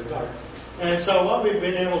that's why they're dark. And so what we've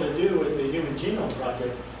been able to do with the Human Genome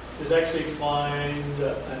Project is actually find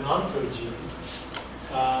an oncogene.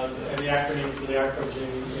 And the acronym for the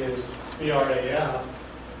oncogene is BRAF.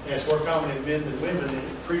 And it's more common in men than women, and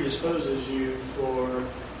it predisposes you for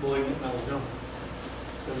malignant melanoma.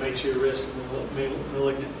 So it makes your risk of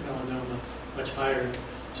malignant melanoma much higher.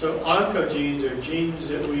 So oncogenes are genes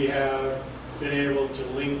that we have been able to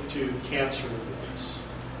link to cancer events.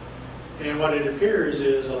 And what it appears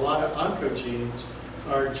is a lot of oncogenes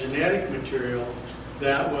are genetic material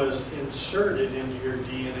that was inserted into your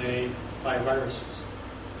DNA by viruses.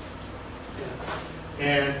 Yeah.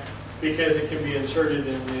 And because it can be inserted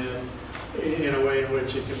in a way in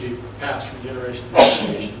which it can be passed from generation to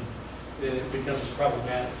generation, then it becomes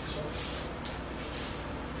problematic.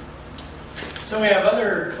 So we have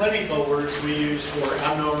other clinical words we use for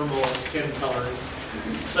abnormal skin coloring.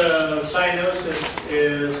 So cyanosis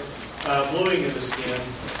is bluing of the skin,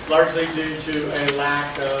 largely due to a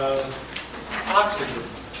lack of oxygen.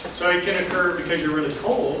 So it can occur because you're really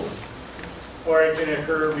cold, or it can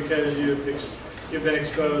occur because you've been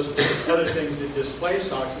exposed to other things that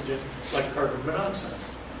displace oxygen, like carbon monoxide.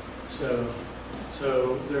 So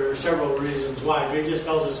there are several reasons why. It just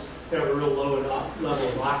tells us we have a real low level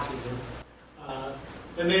of oxygen.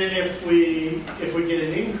 And then if we get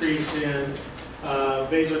an increase in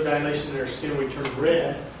vasodilation in our skin, we turn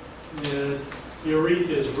red. And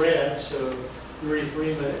urethra is red, so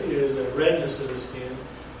erythema is a redness of the skin.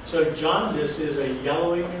 So jaundice is a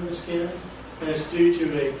yellowing of the skin, and it's due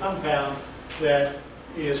to a compound that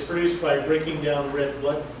is produced by breaking down red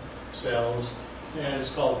blood cells, and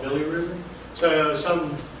it's called bilirubin. So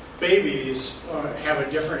some babies have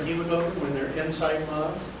a different hemoglobin when they're inside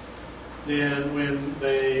mom than when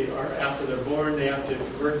they are after they're born. They have to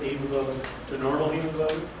convert the hemoglobin to normal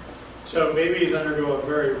hemoglobin. So babies undergo a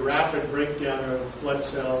very rapid breakdown of blood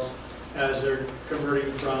cells as they're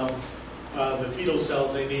converting from the fetal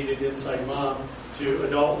cells they needed inside mom to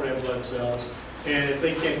adult red blood cells. And if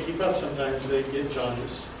they can't keep up, sometimes they get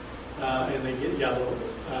jaundice and they get yellow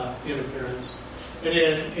in appearance. And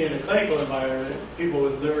in a clinical environment, people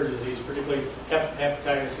with liver disease, particularly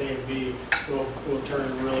hepatitis A and B, will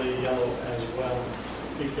turn really yellow as well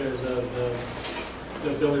because of the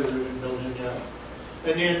bilirubin building up.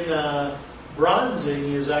 And then bronzing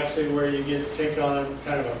is actually where you take on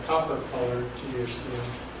kind of a copper color to your skin.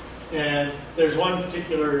 And there's one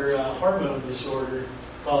particular hormone disorder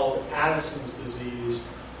called Addison's disease,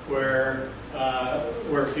 where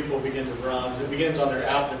people begin to bronze. It begins on their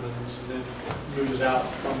abdomens and then moves out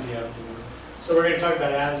from the abdomen. So we're going to talk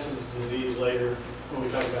about Addison's disease later when we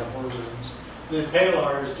talk about hormones. And then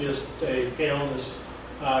palar is just a paleness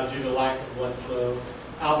due to lack of blood flow.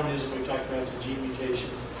 Albinism, we talked about, it's a gene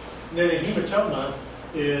mutation. And then a hematoma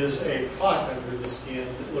is a clot under the skin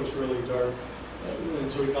that looks really dark,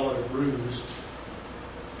 and so we call it a bruise.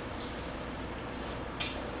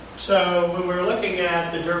 So when we were looking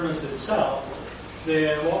at the dermis itself,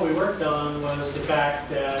 then what we worked on was the fact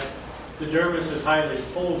that the dermis is highly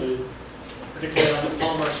folded, particularly on the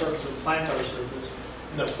palmar surface and plantar surface.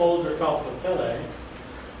 And the folds are called papillae.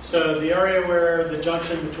 So the area where the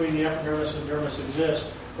junction between the epidermis and dermis exists,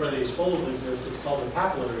 where these folds exist, is called the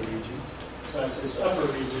papillary region. So it's this upper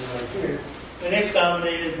region right here. And it's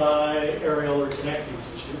dominated by areolar connective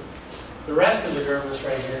tissue. The rest of the dermis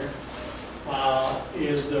right here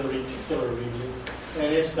is the reticular region,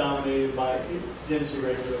 and it's dominated by dense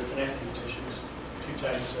irregular connective tissues, two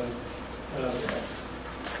types of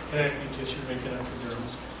connective tissue making up the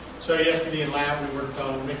dermis. So yesterday in lab we worked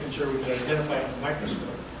on making sure we could identify it with the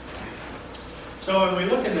microscope. So when we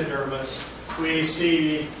look in the dermis, we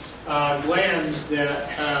see glands that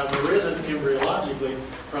have arisen embryologically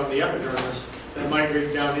from the epidermis that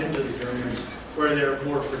migrate down into the dermis where they're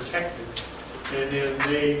more protected. And then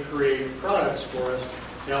they create products for us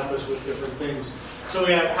to help us with different things. So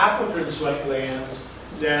we have apocrine sweat glands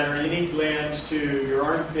that are unique glands to your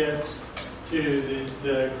armpits, to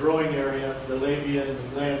the groin area, the labia, and the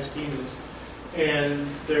glans schimas. And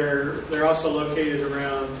they're also located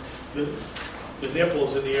around the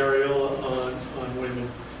nipples and the areola on women.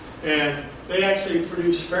 And they actually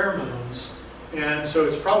produce pheromones. And so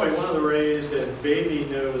it's probably one of the ways that baby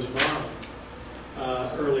knows mom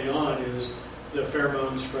early on is the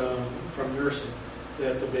pheromones from nursing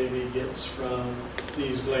that the baby gets from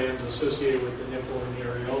these glands associated with the nipple and the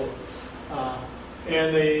areola.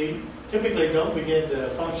 And they typically don't begin to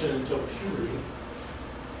function until puberty.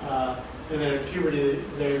 And then at puberty,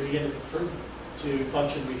 they begin to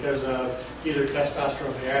function because of either testosterone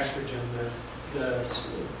or estrogen, the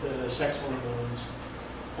sex hormones.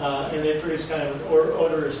 And they produce kind of an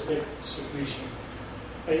odorous thick secretion.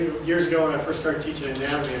 Years ago when I first started teaching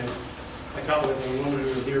anatomy, I taught with a woman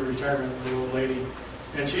who was near retirement, an old lady,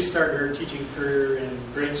 and she started her teaching career in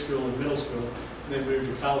grade school and middle school, and then moved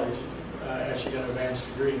to college as she got an advanced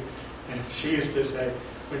degree. And she used to say,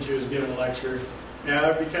 when she was giving a lecture, yeah,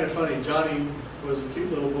 it'd be kind of funny. Johnny was a cute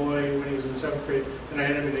little boy when he was in 7th grade, and I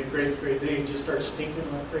had him in 8th grade, then he just started stinking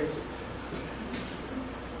like crazy.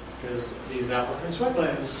 Because these apocrine sweat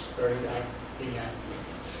glands started being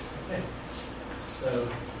active. So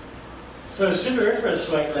sudoriferous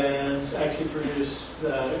sweat glands actually produce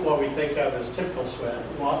what we think of as typical sweat,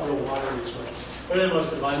 real watery sweat. They're the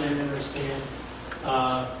most abundant in our skin,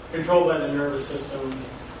 controlled by the nervous system,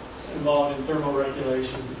 involved in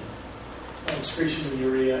thermoregulation, excretion of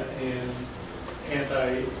urea, and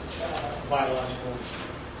anti-biological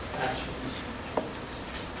actions.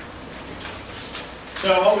 So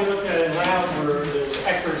what we looked at in lab were the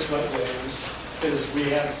Eckert sweat glands, because we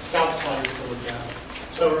have scalp slides to look at.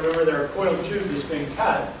 So remember, they're a coiled tube that's been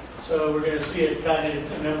cut, so we're going to see it cut in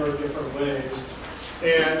a number of different ways.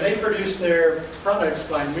 And they produce their products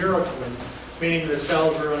by miraculin, meaning the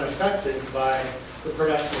cells are unaffected by the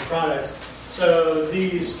production of products. So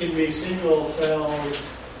these can be single cells,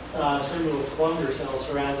 single clunder cells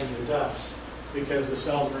surrounding the ducts, because the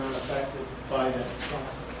cells are unaffected by that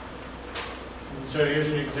process. And so here's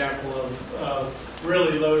an example of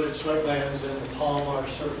really loaded sweat glands in the palmar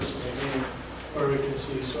surface of the hand, where we can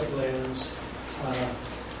see sweat glands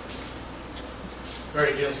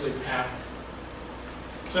very densely packed.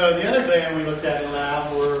 So the other gland we looked at in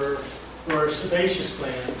lab were sebaceous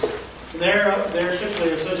glands. And they're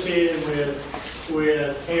typically associated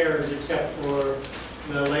with hairs, except for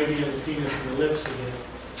the labia, the penis, and the lips again.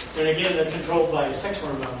 And again, they're controlled by sex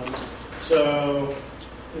hormones, so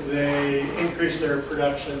they increase their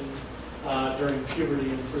production during puberty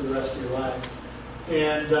and for the rest of your life.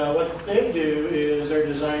 And what they do is they're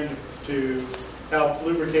designed to help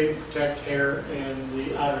lubricate and protect hair and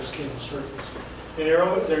the outer skin surface. And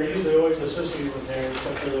they're usually always associated with hair,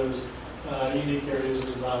 except for those unique areas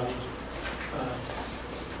of the body.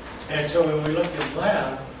 And so when we looked in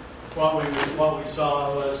lab, what we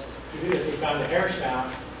saw was if we found a hair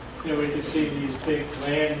shaft, we could see these big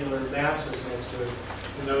glandular masses next to it.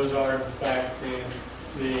 And those are, in fact,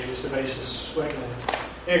 the sebaceous sweat glands.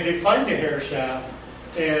 If you find a hair shaft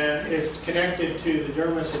and it's connected to the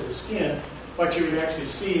dermis of the skin, what you would actually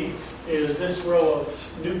see is this row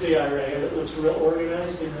of nuclei right here that looks real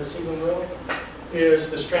organized in a single row. is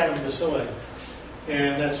the stratum bacilli.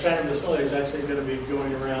 And that stratum bacilli is actually going to be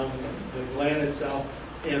going around the gland itself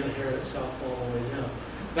and the hair itself all the way down.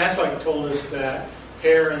 That's why it told us that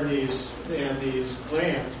hair and these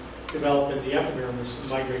glands develop in the epidermis and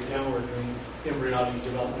migrate downward during embryonic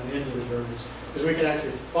development into the dermis, because we can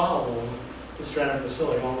actually follow the stratum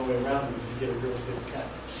bacilli all the way around and get a really good cut.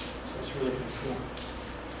 So it's really cool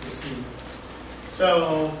to see.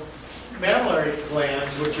 So mammillary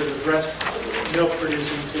glands, which are the breast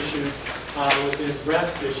milk-producing tissue within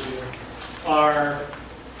breast tissue, are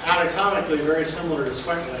anatomically very similar to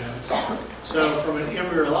sweat glands. So from an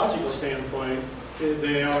embryological standpoint,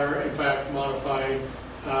 they are in fact modified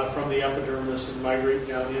from the epidermis and migrate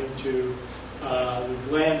down into the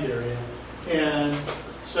gland area. And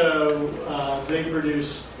so they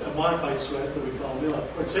produce a modified sweat that we call milk.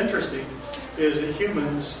 What's interesting is that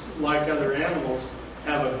humans, like other animals,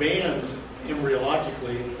 have a band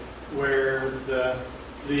embryologically where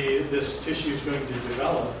this tissue is going to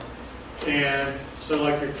develop. And so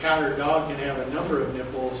like your cat or dog can have a number of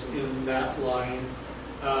nipples in that line,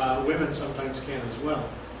 women sometimes can as well.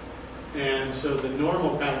 And so the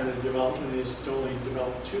normal pattern of development is to only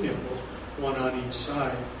develop 2 nipples, one on each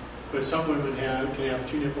side. But some women can have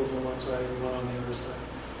 2 nipples on one side and one on the other side.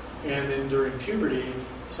 And then during puberty,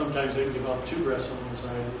 sometimes they can develop 2 breasts on one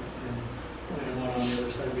side and one on the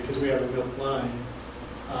other side, because we have a milk line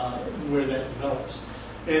where that develops.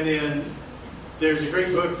 And then there's a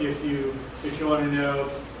great book if you want to know.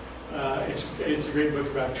 It's a great book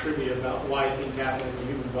about trivia about why things happen in the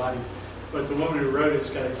human body. But the woman who wrote it's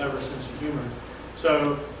got a clever sense of humor.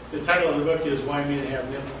 So the title of the book is Why Men Have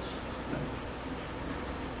Nipples.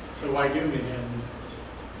 So why do men have nipples?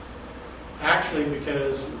 Actually,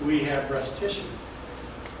 because we have breast tissue.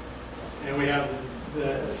 And we have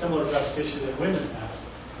the similar breast tissue that women have.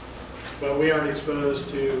 But we aren't exposed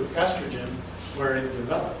to estrogen where it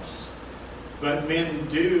develops. But men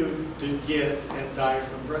do get and die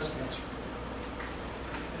from breast cancer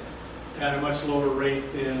at a much lower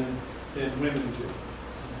rate than women do.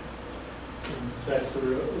 And so that's the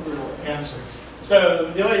real answer.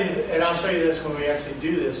 So the only, and I'll show you this when we actually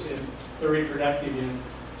do this in the reproductive unit.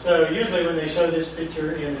 So usually when they show this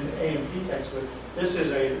picture in an A&P textbook, this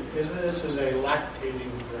is a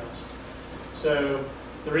lactating breast. So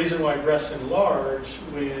the reason why breasts enlarge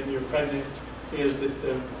when you're pregnant is that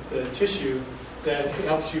the tissue that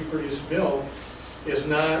helps you produce milk is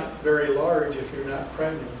not very large if you're not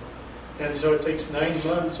pregnant. And so it takes 9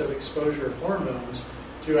 months of exposure of hormones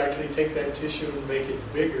to actually take that tissue and make it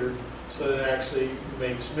bigger so that it actually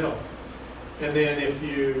makes milk. And then if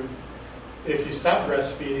you stop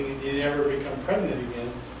breastfeeding and you never become pregnant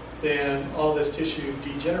again, then all this tissue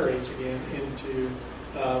degenerates again into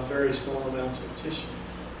very small amounts of tissue.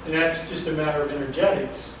 And that's just a matter of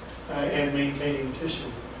energetics and maintaining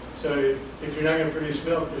tissue. So if you're not going to produce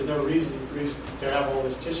milk, there's no reason to have all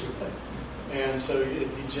this tissue. And so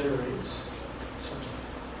it degenerates.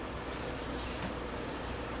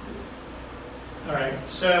 All right,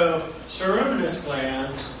 so ceruminous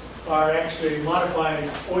glands are actually modified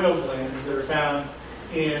oil glands that are found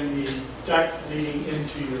in the duct leading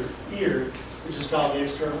into your ear, which is called the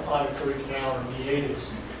external auditory canal, or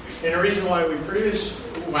meatus. And the reason why we produce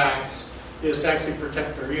wax is to actually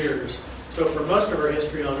protect our ears. So for most of our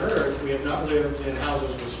history on Earth, we have not lived in houses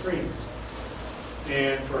with screens.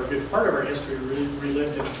 And for a good part of our history, we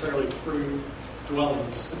lived in fairly crude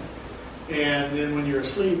dwellings. And then when you're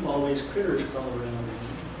asleep, all these critters crawl around.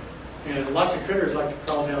 And lots of critters like to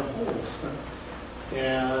crawl down holes.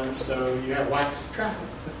 And so you have wax to trap them,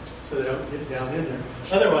 so they don't get down in there.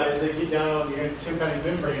 Otherwise, they get down on your tympanic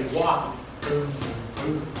membrane and walk. Boom, boom,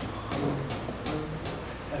 boom, boom,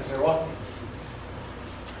 as they're walking.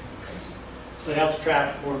 So it helps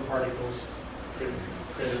trap foreign particles,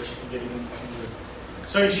 critters from getting into the...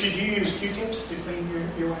 So should you use Q-tips to clean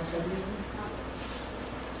your wax every day?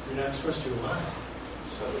 You're not supposed to. Why?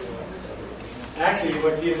 Actually,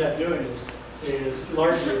 what you end up doing is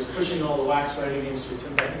largely pushing all the wax right against your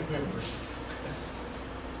tympanic membrane.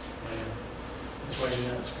 That's why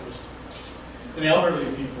you're not supposed to. And elderly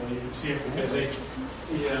people, you can see it because they,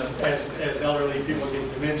 as elderly people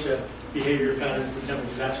get dementia, behavior patterns become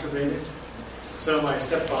exacerbated. So my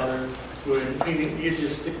stepfather he'd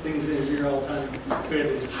just stick things in his ear all the time. So he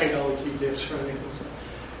had to hide all the Q-tips from him.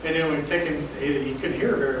 And then we took him, he couldn't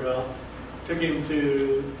hear very well, took him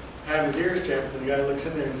to have his ears checked, and the guy looks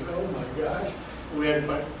in there and says, "Oh my gosh." And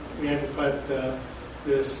we had to put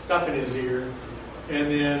this stuff in his ear,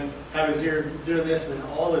 and then have his ear doing this, and then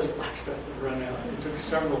all this black stuff would run out. It took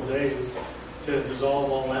several days to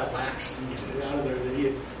dissolve all that wax and get it out of there that he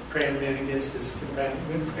had crammed in against his tympanic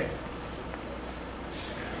membrane.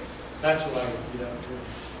 That's why you don't do it.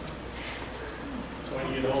 So when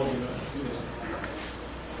you get old, you don't do that.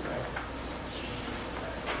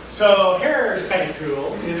 So hair is kind of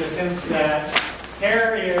cool in the sense that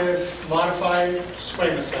hair is modified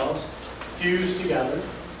squamous cells fused together.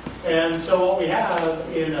 And so what we have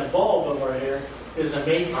in a bulb of our hair is a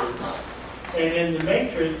matrix. And in the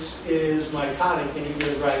matrix is mitotic, and it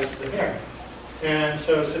gives rise to the hair. And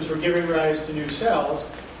so since we're giving rise to new cells,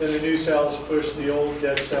 then the new cells push the old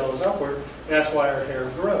dead cells upward. And that's why our hair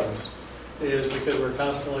grows, is because we're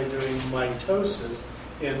constantly doing mitosis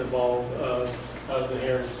in the bulb of the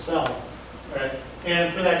hair itself. Right?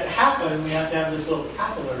 And for that to happen, we have to have this little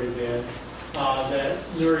capillary bed that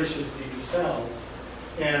nourishes these cells.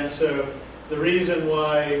 And so the reason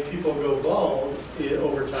why people go bald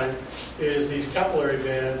over time is these capillary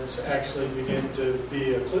beds actually begin to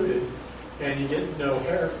be occluded, and you get no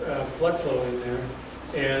hair, blood flow in there,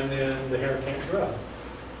 and then the hair can't grow.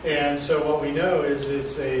 And so what we know is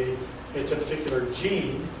it's a particular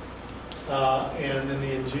gene, and then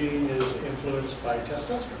the gene is influenced by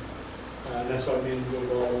testosterone. That's why men go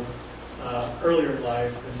bald earlier in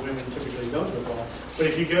life, and women typically don't go bald. But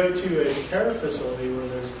if you go to a care facility where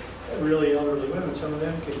there's really elderly women, some of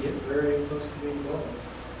them can get very close to being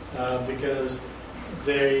bald because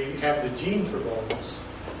they have the gene for baldness.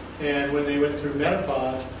 And when they went through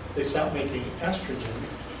menopause, they stopped making estrogen,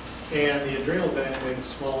 and the adrenal gland makes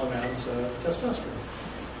small amounts of testosterone.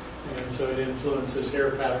 And so it influences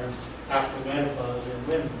hair patterns after menopause in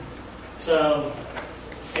women. So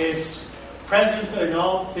it's present in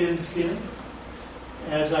all thin skin.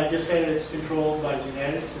 As I just said, it's controlled by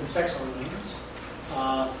genetics and sex hormones.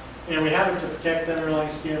 And we have it to protect underlying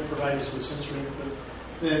skin, provide us with sensory input.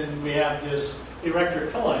 Then we have this erector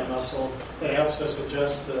pili muscle that helps us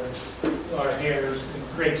adjust our hairs and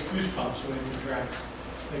creates goosebumps when it contracts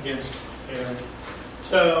against hair.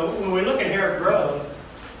 So when we look at hair growth,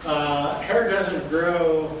 hair doesn't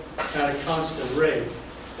grow at a constant rate.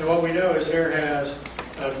 And what we know is hair has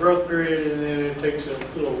a growth period, and then it takes a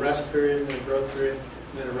little rest period, and then a growth period,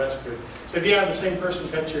 and then a rest period. So if you have the same person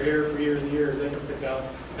cut your hair for years and years, they can pick out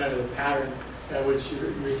kind of the pattern at which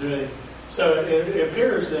you're doing. So it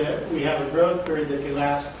appears that we have a growth period that can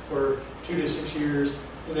last for 2 to 6 years,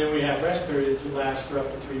 and then we have rest periods that last for up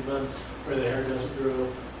to 3 months where the hair doesn't grow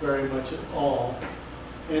very much at all.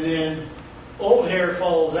 And then old hair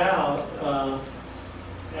falls out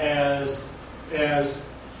as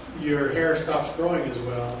your hair stops growing as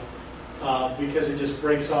well because it just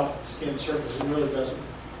breaks off the skin surface. It really doesn't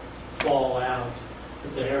fall out,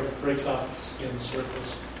 but the hair breaks off the skin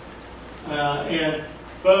surface. And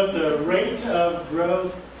both the rate of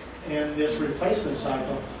growth and this replacement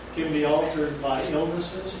cycle can be altered by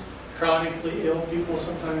illnesses. Chronically ill people,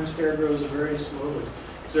 sometimes hair grows very slowly.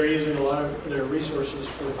 They're using a lot of their resources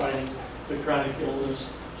for fighting the chronic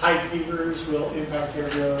illness. High fevers will impact hair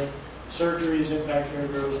growth. Surgeries impact hair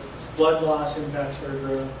growth. Blood loss impacts hair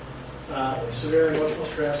growth. Severe emotional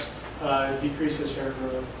stress decreases hair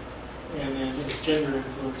growth. And then there's gender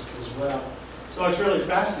influence as well. So what's really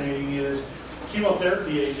fascinating is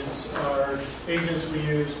chemotherapy agents are agents we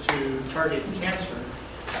use to target cancer.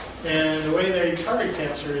 And the way they target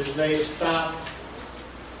cancer is they're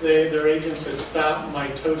agents that stop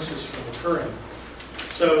mitosis from occurring.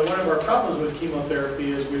 So one of our problems with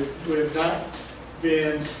chemotherapy is we've not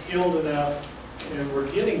been skilled enough, and we're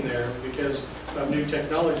getting there because of new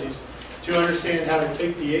technologies, to understand how to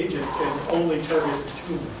take the agent and only target the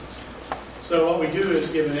tumors. So what we do is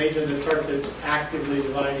give an agent that targets actively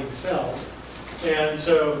dividing cells. And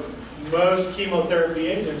so most chemotherapy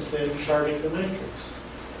agents then target the matrix.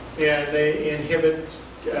 And they inhibit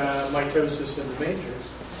mitosis in the matrix.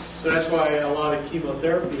 So that's why a lot of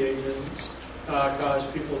chemotherapy agents cause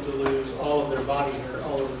people to lose all of their body hair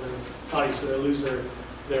all over their body. So they lose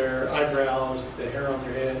their eyebrows, the hair on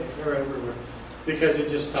their head, hair everywhere, because it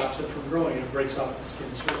just stops it from growing. It breaks off the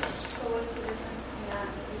skin surface. So what's the difference between that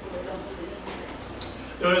and the people that don't do it?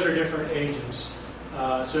 Those are different agents.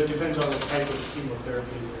 So it depends on the type of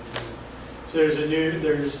chemotherapy they're doing. So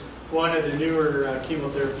there's one of the newer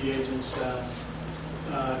chemotherapy agents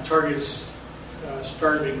targets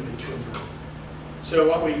starving the tumor. So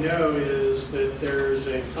what we know is that there's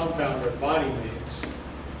a compound our body makes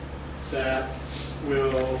that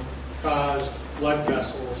will cause blood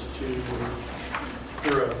vessels to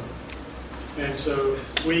grow. And so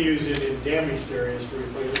we use it in damaged areas to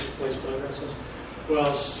replace blood vessels.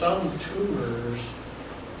 Well, some tumors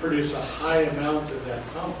produce a high amount of that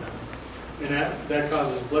compound, and that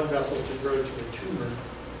causes blood vessels to grow to the tumor,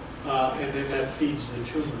 and then that feeds the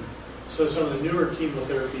tumor. So some of the newer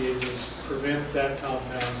chemotherapy agents prevent that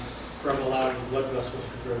compound from allowing blood vessels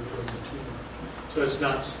to grow toward the tumor. So it's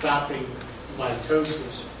not stopping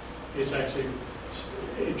mitosis. It's actually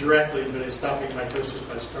directly, but it's stopping mitosis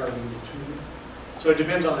by starving the tumor. So it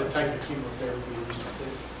depends on the type of chemotherapy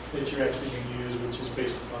that you're actually going to use, which is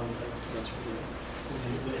based upon the type of cancer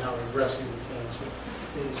and how aggressive the cancer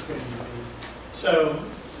is going to be.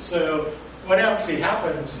 So what actually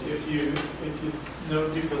happens if you know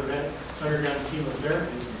people that have undergone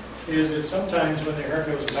chemotherapy is that sometimes when their hair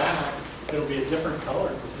goes back, it'll be a different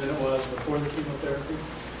color than it was before the chemotherapy.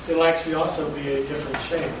 It'll actually also be a different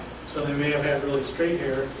shape. So they may have had really straight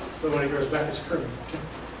hair, but when it grows back, it's curly.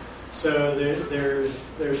 So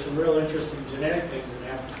there's some real interesting genetic things that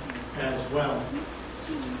happen as well.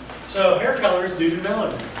 So hair color is due to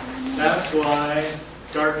melanin. That's why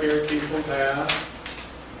dark-haired people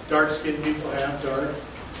dark-skinned people have dark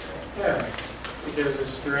hair, because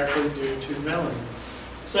it's directly due to melanin.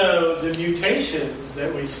 So the mutations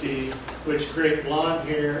that we see, which create blonde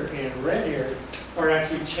hair and red hair, are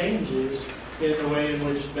actually changes in the way in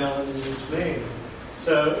which melanin is made.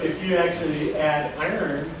 So if you actually add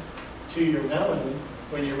iron to your melanin,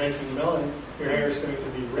 when you're making melanin, your hair is going to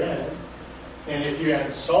be red. And if you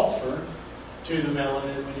add sulfur to the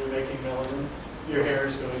melanin when you're making melanin, your hair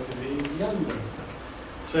is going to be younger.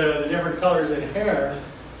 So the different colors in hair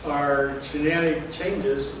are genetic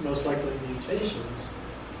changes, most likely mutations,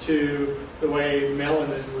 to the way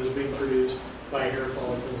melanin was being produced by hair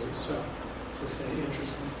follicles itself. So it's kind of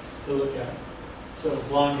interesting to look at. So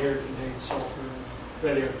blonde hair contains sulfur,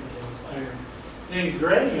 red hair contains iron. And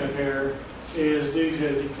graying of hair is due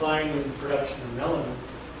to a decline in the production of melanin.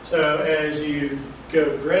 So as you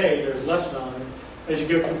go gray, there's less melanin. As you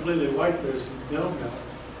go completely white, there's no melanin.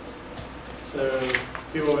 So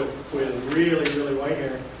people with really, really white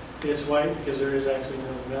hair, it's white because there is actually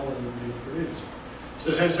no melanin being produced.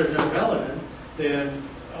 So since there's no melanin, then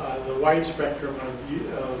the white spectrum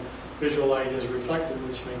of visual light is reflected,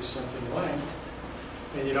 which makes something white.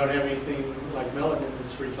 And you don't have anything like melanin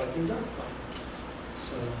that's reflecting dark light.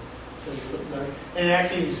 So you put dark. And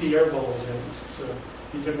actually you can see air bubbles in it. So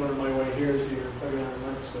if you took one of my white hairs here and put it on a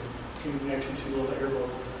microscope, you can actually see little air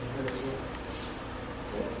bubbles in the hair as well.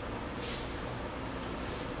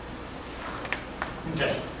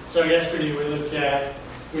 Okay, so yesterday we looked at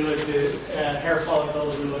hair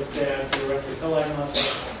follicles, we looked at the reticular muscle,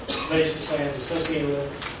 sebaceous glands associated with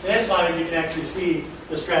it. In this slide, you can actually see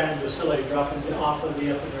the stratum bacilli dropping off of the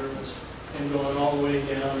epidermis and going all the way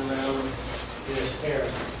down around this hair,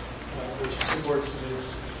 which supports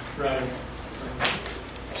its driving.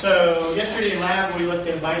 So yesterday in lab, we looked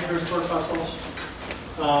at Meissner's corpuscles.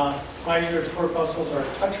 Meissner's corpuscles are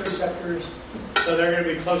touch receptors, so they're going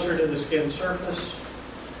to be closer to the skin surface.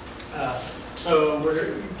 So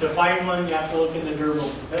to find one, you have to look in the dermal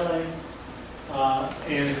papillae.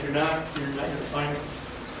 And if you're not going to find it.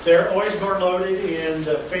 They're always more loaded in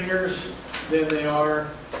the fingers than they are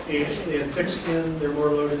in thick skin. They're more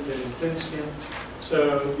loaded than in thin skin.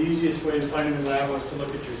 So the easiest way to find them in lab was to look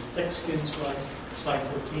at your thick skin slide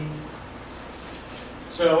 14.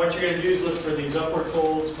 So what you're going to do is look for these upward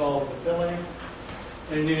folds called papillae.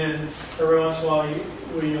 And then every once in a while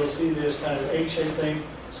you'll see this kind of H-shaped thing.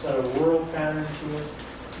 It's got a whorl pattern to it.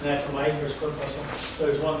 And that's a Meissner's corpuscle. So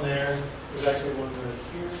there's one there. There's actually one right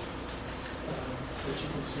here that you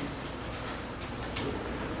can see.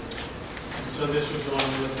 And so this was the one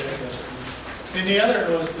we looked at yesterday. And the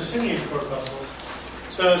other was Pacinian corpuscles.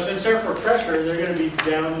 So since they're for pressure, they're going to be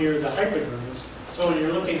down near the hypodermis. So when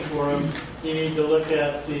you're looking for them, you need to look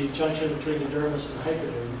at the junction between the dermis and the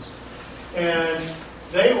hypodermis. And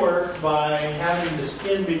they work by having the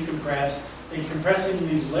skin be compressed and compressing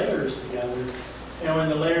these layers together. And when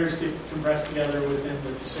the layers get compressed together within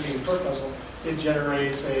the Pacinian corpuscle, it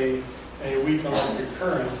generates a weak electric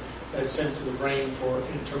current that's sent to the brain for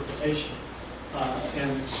interpretation.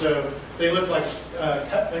 And so they look like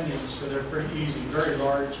cut onions, so they're pretty easy, very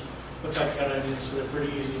large, look like cut onions, so they're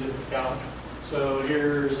pretty easy to pick out. So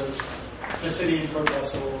here's a Pacinian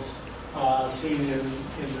corpuscles seen in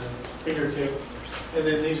the fingertip, and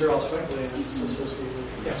then these are all sweat glands associated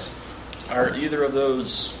with it. Yes? Are either of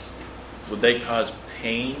those, would they cause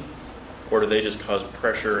pain, or do they just cause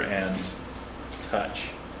pressure and touch?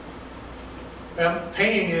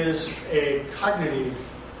 Pain is a cognitive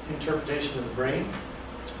interpretation of the brain.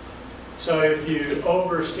 So if you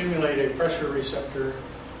overstimulate a pressure receptor,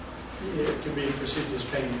 it can be perceived as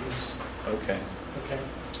pain. Okay. Okay.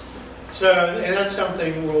 So, and that's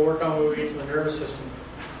something we'll work on when we get to the nervous system.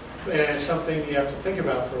 And it's something you have to think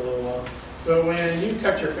about for a little while. But when you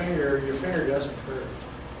cut your finger doesn't hurt.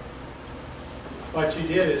 What you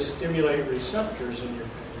did is stimulate receptors in your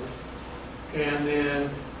finger. And then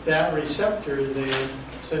that receptor then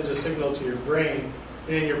sends a signal to your brain,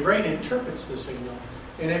 and then your brain interprets the signal,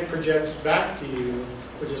 and it projects back to you,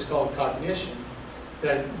 which is called cognition,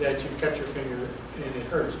 that you cut your finger and it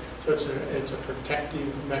hurts. So it's a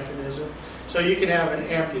protective mechanism. So you can have an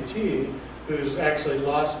amputee who's actually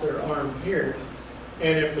lost their arm here,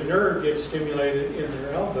 and if the nerve gets stimulated in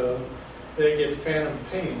their elbow, they get phantom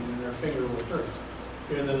pain and their finger will hurt,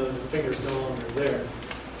 even though the finger's no longer there.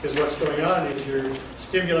 Because what's going on is you're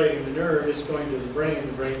stimulating the nerve, it's going to the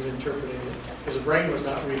brain's interpreting it, because the brain was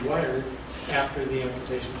not rewired after the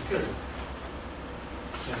amputation occurred.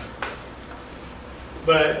 Yeah.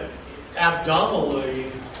 But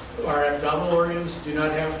abdominally, our abdominal organs do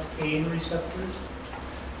not have pain receptors.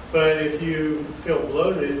 But if you feel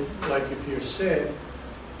bloated, like if you're sick,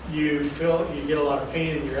 you get a lot of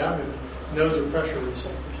pain in your abdomen, and those are pressure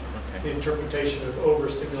receptors. Okay. The interpretation of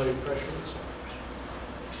overstimulated pressure receptors.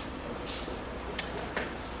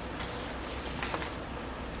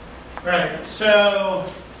 Right,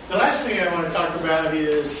 so the last thing I want to talk about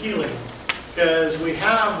is healing, because we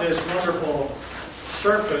have this wonderful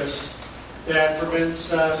surface that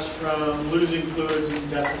prevents us from losing fluids and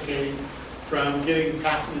desiccating, from getting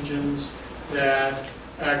pathogens that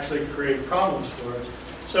actually create problems for us.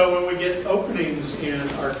 So when we get openings in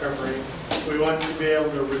our covering, we want to be able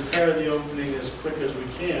to repair the opening as quick as we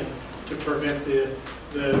can to prevent the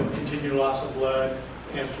continued loss of blood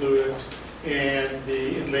and fluids and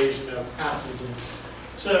the invasion of pathogens.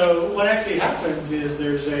 So what actually happens is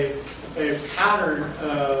there's a pattern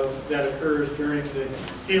that occurs during the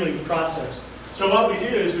healing process. So what we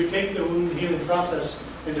do is we take the wound healing process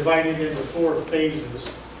and divide it into 4 phases.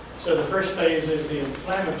 So the first phase is the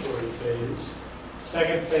inflammatory phase.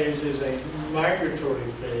 Second phase is a migratory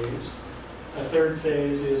phase. A third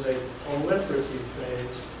phase is a proliferative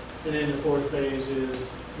phase. And then the fourth phase is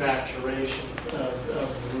maturation of the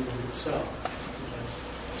wound itself.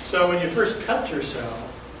 Okay. So when you first cut yourself,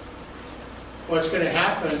 what's going to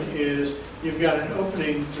happen is you've got an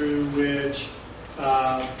opening through which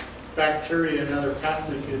bacteria and other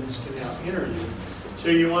pathogens can now enter you. So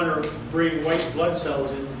you want to bring white blood cells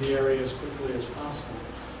into the area as quickly as possible.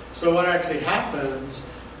 So what actually happens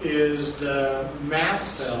is the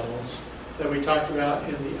mast cells that we talked about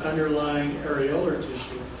in the underlying areolar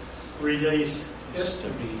tissue release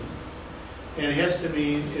histamine. And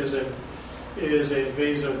histamine is a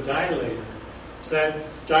vasodilator. So that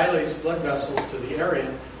dilates blood vessels to the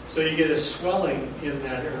area. So you get a swelling in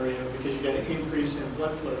that area because you get an increase in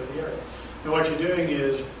blood flow to the area. And what you're doing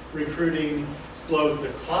is recruiting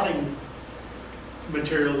the clotting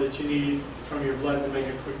material that you need from your blood to make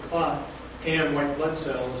a quick clot, and white blood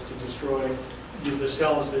cells to destroy the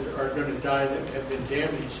cells that are going to die that have been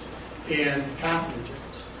damaged, and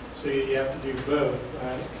pathogens. So you have to do both,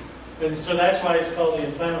 right? And so that's why it's called the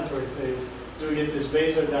inflammatory phase. So we get this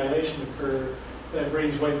vasodilation occur that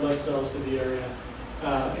brings white blood cells to the area,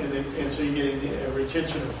 and so you get a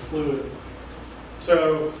retention of fluid.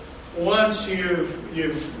 So once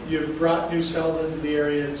you've brought new cells into the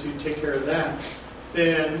area to take care of that,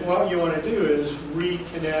 then what you want to do is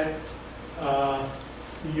reconnect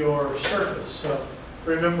your surface. So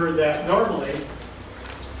remember that normally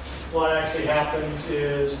what actually happens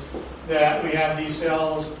is that we have these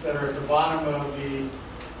cells that are at the bottom of the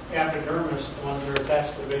epidermis, the ones that are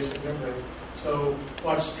attached to the basement membrane. So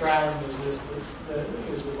what stratum is this?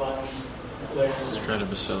 Is the bottom layer? Stratum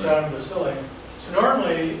bacilli. Stratum bacilli. So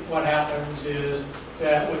normally what happens is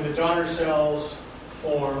that when the daughter cells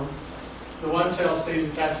form, the one cell stays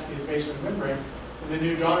attached to the basement membrane, and the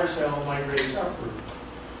new daughter cell migrates upward.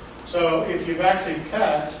 So if you've actually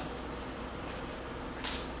cut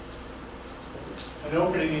an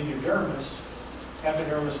opening in your dermis,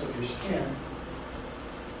 epidermis of your skin,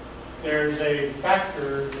 there's a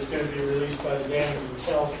factor that's going to be released by the damaging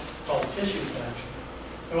cells called tissue factor.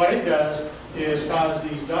 And what it does is cause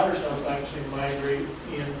these daughter cells to actually migrate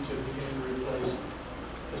in to begin to replace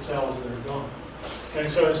the cells that are gone. And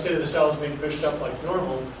so instead of the cells being pushed up like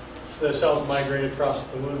normal, the cells migrate across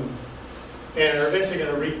the wound and are eventually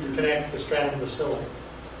going to reconnect the stratum bacilli.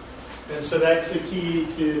 And so that's the key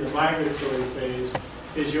to the migratory phase,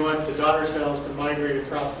 is you want the daughter cells to migrate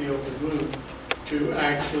across the open wound to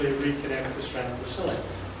actually reconnect the stratum bacilli.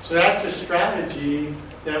 So that's the strategy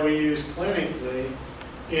that we use clinically,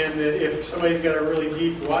 in that if somebody's got a really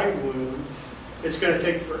deep, wide wound, it's going to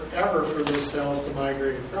take forever for those cells to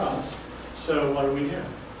migrate across. So what do?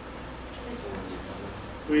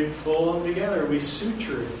 We pull them together, we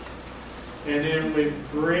suture it, and then we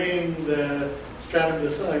bring the stratum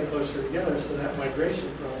bacilli closer together so that migration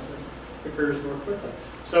process occurs more quickly.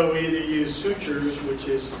 So we either use sutures, which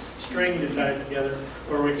is string to tie it together,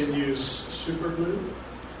 or we can use super glue,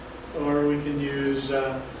 or we can use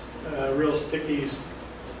real sticky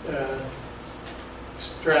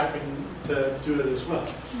strapping to do it as well.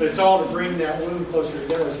 But it's all to bring that wound closer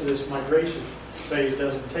together so this migration phase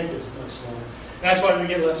doesn't take as much longer. And that's why we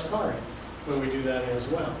get less scarring when we do that as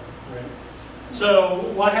well. Right? So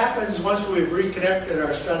what happens once we've reconnected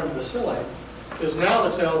our sternum bacilli is now the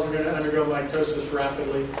cells are going to undergo mitosis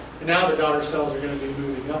rapidly, and now the daughter cells are going to be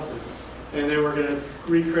moving upward. And then we're going to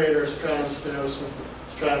recreate our stratum spinosum,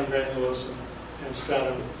 stratum granulosum, and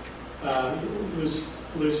stratum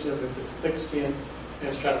lucidum if it's thick skin,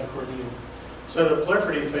 and stratum corneum. So the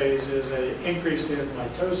proliferative phase is an increase in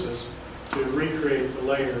mitosis to recreate the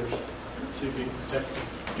layers to be protected.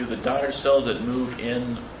 Do the daughter cells that move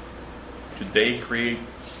in, do they create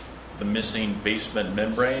the missing basement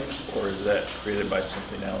membrane, or is that created by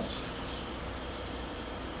something else?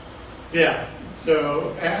 Yeah,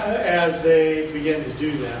 so as they begin to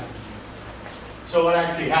do that. So what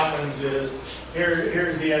actually happens is,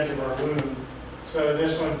 here's the edge of our wound. So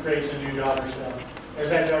this one creates a new daughter cell. As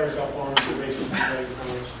that daughter cell forms, the basement membrane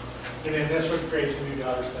forms. And then this one creates a new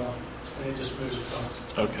daughter cell, and it just moves across.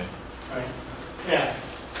 Okay. Right. Yeah.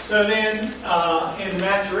 So then in the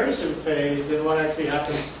maturation phase, then what actually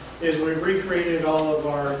happens is we've recreated all of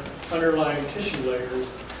our underlying tissue layers,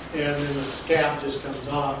 and then the scab just comes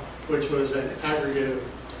off, which was an aggregate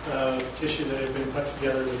of tissue that had been put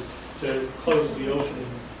together to close the opening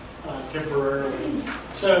temporarily.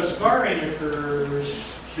 So scarring occurs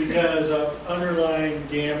because of underlying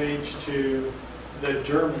damage to the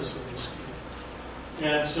dermis of the skin.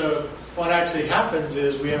 And so what actually happens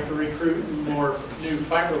is we have to recruit more new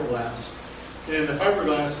fibroblasts. And the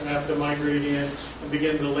fibroblasts have to migrate in and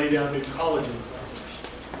begin to lay down new collagen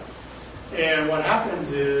fibers. And what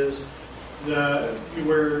happens is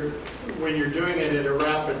when you're doing it at a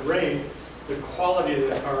rapid rate, the quality of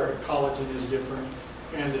the collagen is different,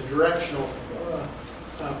 and the directional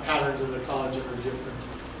patterns of the collagen are different.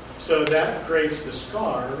 So that creates the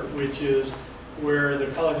scar, which is where the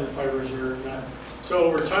collagen fibers are not. So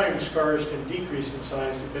over time, scars can decrease in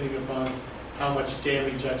size depending upon how much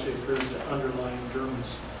damage actually occurs to underlying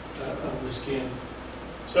dermis of the skin.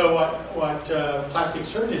 So what plastic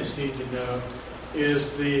surgeons need to know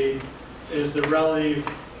is the relative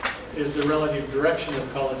direction of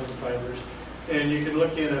collagen fibers. And you can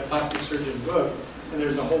look in a plastic surgeon book, and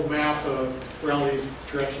there's a whole map of relative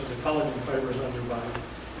directions of collagen fibers on your body.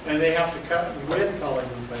 And they have to cut with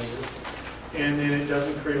collagen fibers, and then it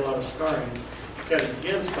doesn't create a lot of scarring. If you cut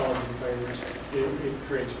against collagen fibers, it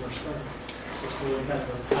creates more scarring. It's really kind of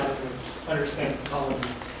a pattern of understanding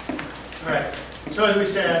collagen. All right. So as we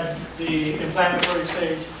said, the inflammatory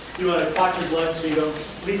stage, you want to clot your blood so you don't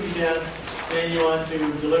bleed to death. Then you want to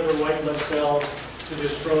deliver white blood cells to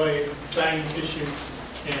destroy dying tissue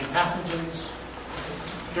and pathogens.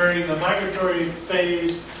 During the migratory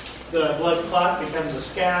phase, the blood clot becomes a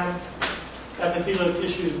scab. Epithelial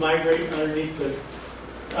tissues migrate underneath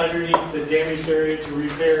the damaged area to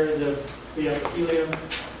repair the epithelium.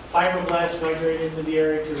 Fibroblasts migrate into the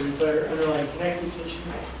area to repair underlying connective tissue.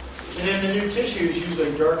 And then the new tissue is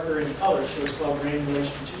usually darker in color, so it's called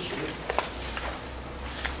granulation tissue.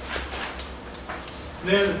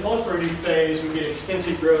 Then in the proliferative phase, we get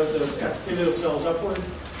extensive growth of epithelial cells upward.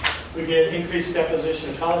 We get increased deposition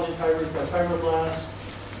of collagen fibers by fibroblasts.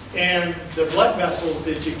 And the blood vessels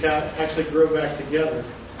that you've got actually grow back together.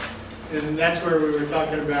 And that's where we were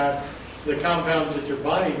talking about the compounds that your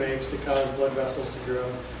body makes that cause blood vessels to grow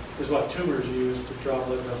is what tumors use to draw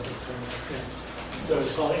blood vessels from. So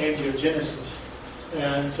it's called angiogenesis.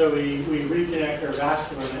 And so we reconnect our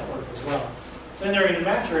vascular network as well. Then during the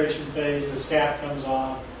maturation phase, the scab comes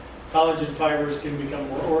off. Collagen fibers can become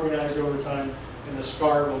more organized over time, and the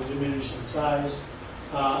scar will diminish in size.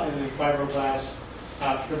 And then fibroblasts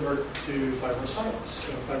convert to fibrocytes,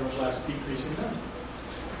 so fibroblasts decrease in number.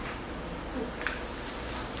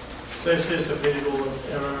 So this is a visual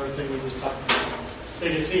of everything we just talked about. So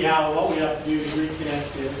you can see how what we have to do to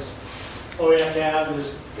reconnect this. What we have to have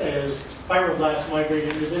is fibroblasts migrate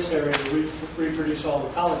into this area to reproduce all the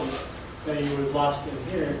collagen that you would have lost in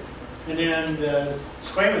here. And then the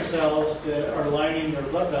squamous cells that are lining their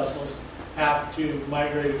blood vessels have to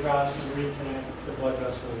migrate across and reconnect the blood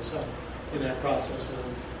vessel itself in that process of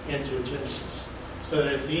angiogenesis. So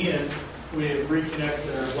that at the end, we have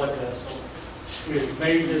reconnected our blood vessel. We've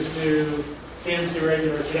made this new dense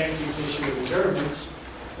irregular connective tissue of the dermis,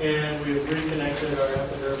 and we've reconnected our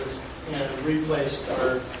epidermis and replaced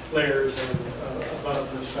our layers above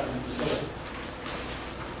the sternum bacilli.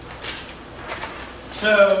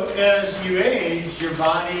 So as you age, your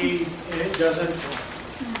body, it doesn't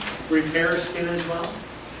repair skin as well.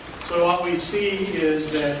 So what we see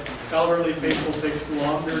is that elderly people take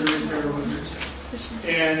longer to repair wounds.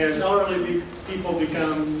 And as elderly people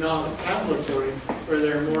become non-ambulatory, where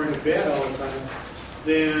they're more in bed all the time,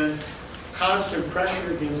 then constant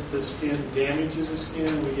pressure against the skin damages the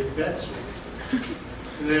skin. We get bed sores.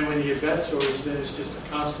 And then when you get bed sores, then it's just a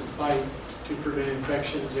constant fight to prevent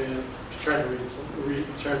infections and to try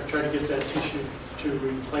to get that tissue to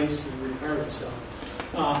replace and repair itself.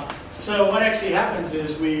 So what actually happens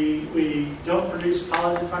is we don't produce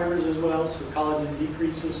collagen fibers as well, so collagen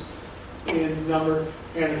decreases in number,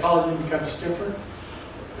 and the collagen becomes stiffer,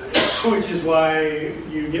 which is why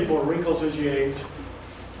you get more wrinkles as you age.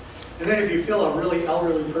 And then if you feel a really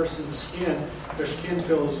elderly person's skin, their skin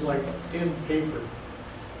feels like thin paper.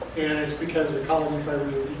 And it's because the collagen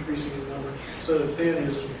fibers are decreasing in number, so the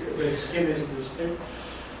skin isn't as thick.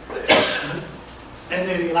 And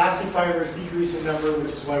then elastic fibers decrease in number,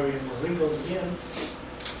 which is why we get more wrinkles again.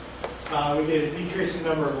 We get a decreasing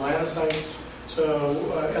number of melanocytes,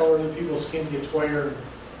 so elderly people's skin gets whiter,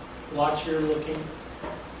 blotchier looking,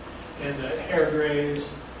 and the hair grays.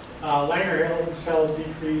 Langerhans cells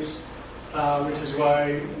decrease, which is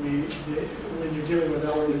why when you're dealing with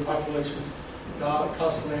elderly populations, you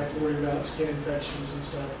constantly have to worry about skin infections and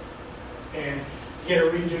stuff. And you get a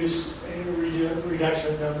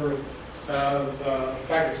reduction in number of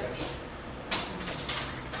phagocytes.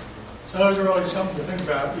 So those are really something to think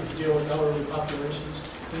about if you deal with elderly populations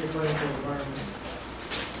in the clinical environment.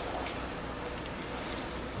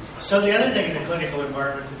 So the other thing in the clinical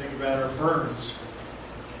environment to think about are burns.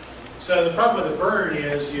 So the problem with a burn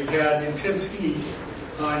is you've had intense heat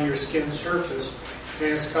on your skin surface, and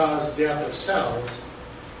it's caused death of cells.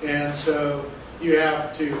 And so you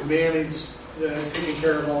have to manage taking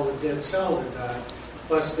care of all the dead cells that die,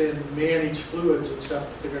 plus then manage fluids and stuff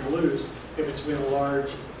that they're going to lose if it's been a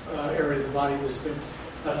large area of the body that's been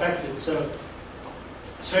affected. So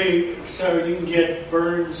you can get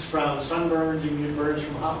burns from sunburns, you can get burns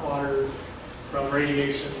from hot water, from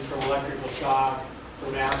radiation, from electrical shock,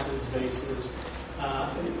 from acids, bases,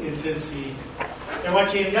 intense heat. And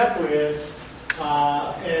what you end up with,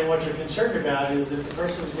 and what you're concerned about, is that the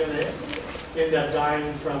person's going to end up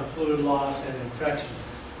dying from fluid loss and infection.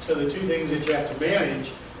 So the two things that you have to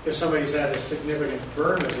manage if somebody's had a significant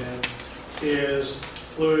burn event is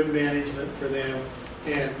fluid management for them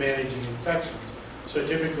and managing infections. So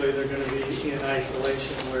typically they're going to be in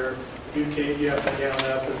isolation where you have to gown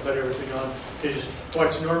up and put everything on, because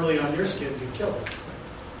what's normally on your skin can kill them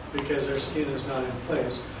because their skin is not in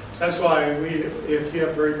place. So that's why if you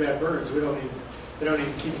have very bad burns, they don't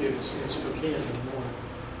even keep you in Spokane anymore.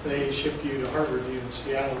 They ship you to Harborview in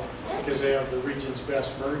Seattle because they have the region's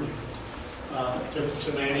best burn unit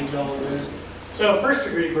to manage all of this. So first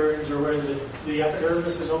degree burns are where the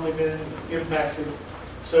epidermis has only been impacted.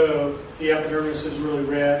 So the epidermis is really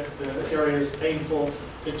red, the area is painful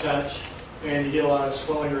to touch, and you get a lot of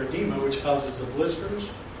swelling or edema, which causes the blisters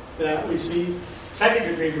that we see. Second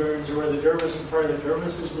degree burns are where the dermis and part of the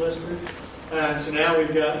dermis is blistered. And so now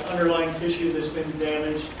we've got underlying tissue that's been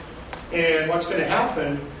damaged. And what's going to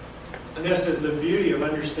happen, and this is the beauty of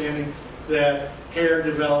understanding that hair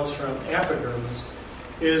develops from epidermis,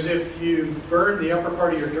 is if you burn the upper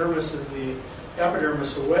part of your dermis and the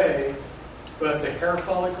epidermis away, but the hair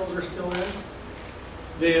follicles are still in,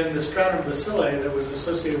 then the stratum bacilli that was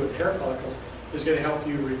associated with hair follicles is going to help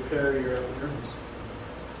you repair your epidermis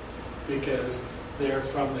because they're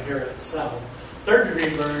from the hair itself. Third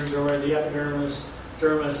degree burns are where the epidermis,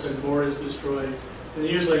 dermis, and more is destroyed. And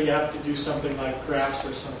usually you have to do something like grafts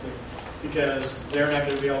or something because they're not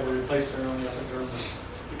going to be able to replace their own epidermis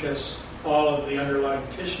because all of the underlying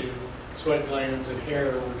tissue, sweat glands, and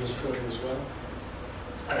hair were destroyed as well.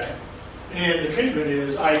 All right. And the treatment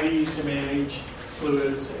is IVs to manage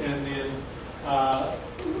fluids, and then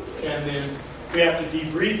we have to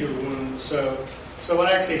debride the wound. So what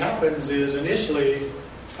actually happens is initially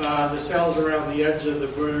the cells around the edge of the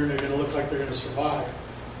wound are going to look like they're going to survive,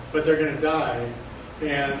 but they're going to die.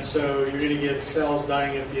 And so you're going to get cells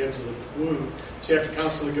dying at the edge of the wound. So you have to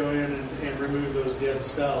constantly go in and remove those dead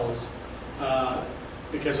cells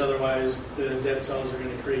because otherwise the dead cells are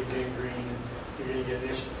going to create gangrene and you're going to get an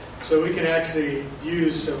issue. So we can actually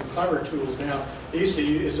use some clever tools now. They used to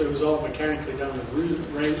use, it was all mechanically done with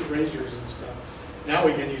razors and stuff. Now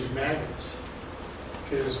we can use magnets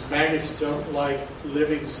because magnets don't like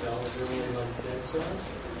living cells, they only like dead cells.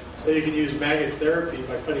 So you can use magnet therapy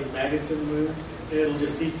by putting maggots in the wound, and it'll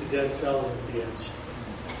just eat the dead cells at the edge.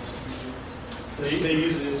 So they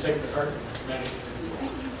use it in Sacred Heart magnet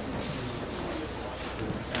therapy.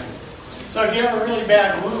 So if you have a really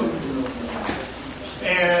bad wound,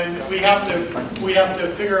 and we have to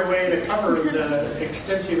figure a way to cover the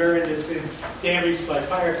extensive area that's been damaged by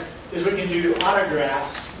fire, is we can do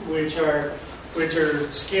autografts, which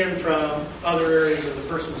are skin from other areas of the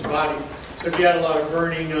person's body. So if you had a lot of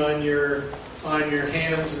burning on your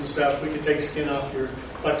hands and stuff, we could take skin off your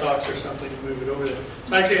buttocks or something and move it over there.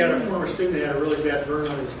 So I actually had a former student that had a really bad burn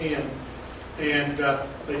on his hand, and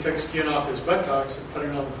they took skin off his buttocks and put it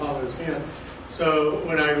on the palm of his hand. So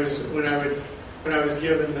when I was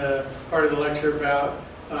given the part of the lecture about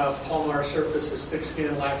palmar surfaces, thick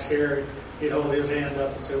skin, lax hair, he'd hold his hand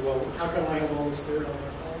up and say, "Well, how come I have all this hair on my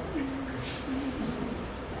palm?"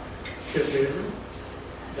 Because he had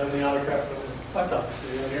done the autograph on his buttocks,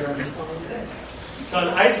 so he had hair on his palm of his hand. So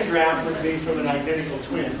an isograph would be from an identical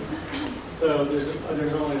twin. So there's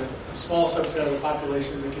only a small subset of the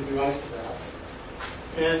population that can do isographs.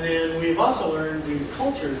 And then we've also learned to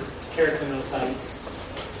culture keratinocytes.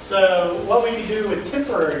 So what we can do with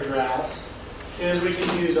temporary grafts is we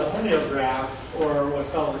can use a homeograft or what's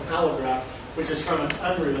called an allograft, which is from an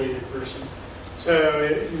unrelated person. So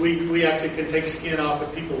we actually can take skin off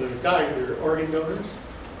of people that have died. They're organ donors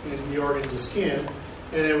and the organs of skin.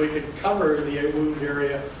 And then we could cover the wound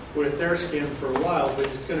area with their skin for a while, but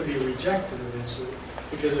it's going to be rejected eventually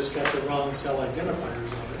because it's got the wrong cell identifiers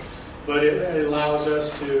on it. But it allows us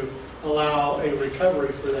to allow a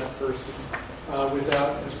recovery for that person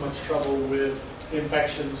without as much trouble with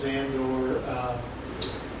infections and or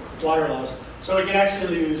water loss. So we can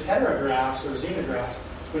actually use heterografts or xenografts,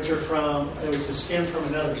 which is skin from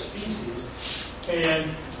another species. And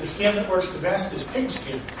the skin that works the best is pig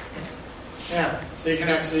skin. Yeah, so you can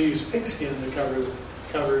actually use pig skin to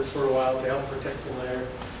cover it for a while to help protect the layer.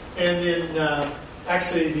 And then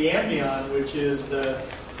actually the amnion, which is the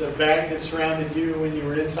bag that surrounded you when you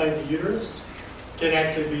were inside the uterus, can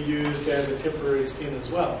actually be used as a temporary skin as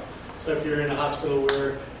well. So if you're in a hospital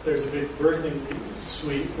where there's a big birthing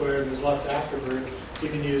suite where there's lots of afterbirth, you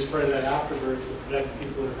can use part of that afterbirth to protect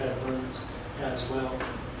people that have had burns as well.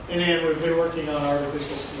 And then we've been working on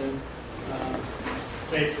artificial skin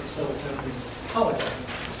made from silicone and collagen.